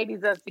of my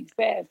ladies of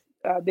success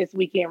this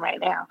weekend right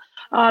now.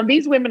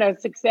 These women are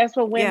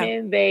successful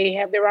women. Yeah. They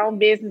have their own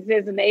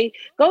businesses and they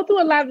go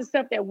through a lot of the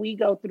stuff that we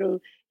go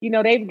through. You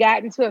know, they've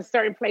gotten to a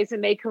certain place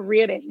in their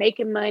career, they're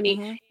making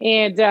money,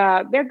 and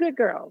they're good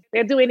girls.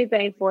 They'll do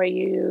anything for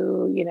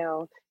you. You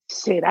know,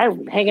 shit,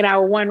 I'm hanging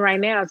out with one right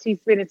now. She's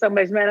spending so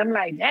much money. I'm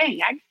like, dang,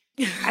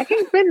 I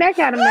can't spend that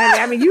kind of money.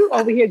 I mean, you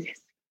over here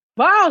just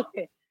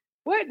balling.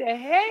 What the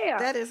hell?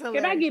 That is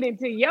hilarious. Can I get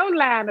into your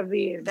line of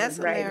business That's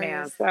right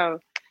hilarious. now? So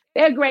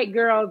they're great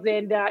girls.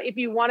 And if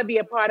you want to be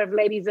a part of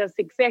Ladies of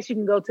Success, you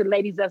can go to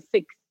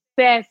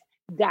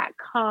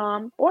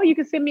ladiesofsuccess.com, or you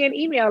can send me an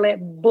email at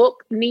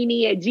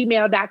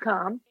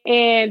booknini@gmail.com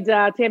and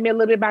tell me a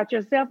little bit about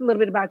yourself, a little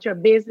bit about your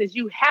business.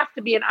 You have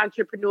to be an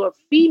entrepreneur,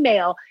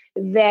 female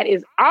that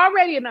is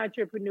already an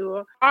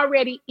entrepreneur,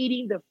 already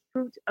eating the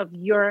fruit of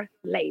your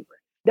labor.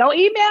 Don't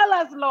email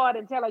us, Lord,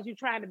 and tell us you're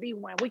trying to be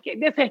one.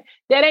 That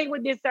ain't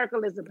what this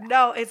circle is about.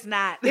 No, it's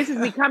not. This is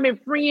becoming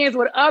friends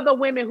with other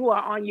women who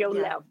are on your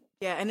level.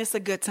 Yeah, and it's a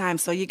good time.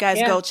 So you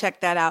guys go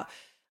check that out.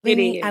 It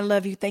Nini, is. I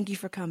love you. Thank you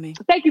for coming.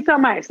 Thank you so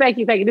much. Thank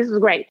you. This was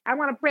great. I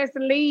want to press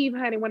and leave,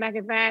 honey, when I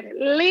can find it.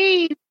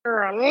 Leave,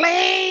 girl.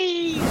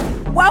 Leave.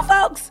 Well,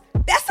 folks,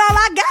 that's all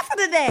I got for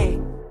today.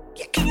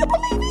 Can you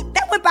believe it?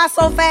 That went by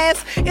so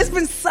fast. It's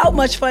been so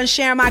much fun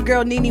sharing my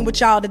girl Nini with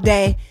y'all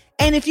today.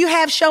 And if you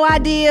have show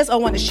ideas or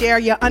want to share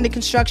your under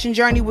construction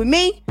journey with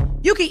me,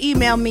 you can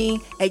email me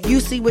at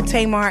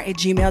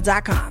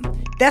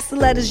ucwithtamar@gmail.com. That's the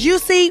letters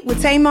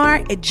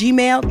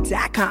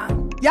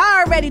ucwithtamar@gmail.com.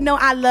 Y'all already know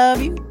I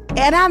love you,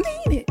 and I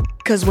mean it,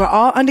 because we're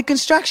all under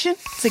construction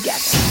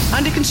together.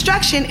 Under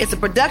Construction is a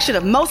production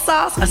of Mo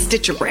Sauce, a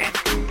Stitcher brand.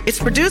 It's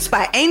produced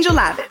by Angel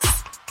Lavitz.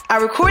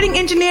 Our recording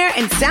engineer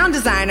and sound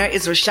designer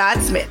is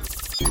Rashad Smith.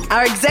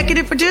 Our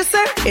executive producer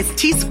is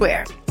T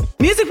Square.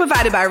 Music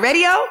provided by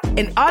Radio,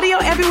 an Audio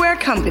Everywhere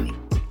company.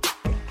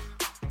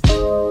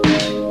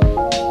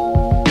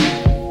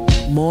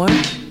 More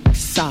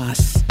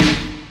sauce.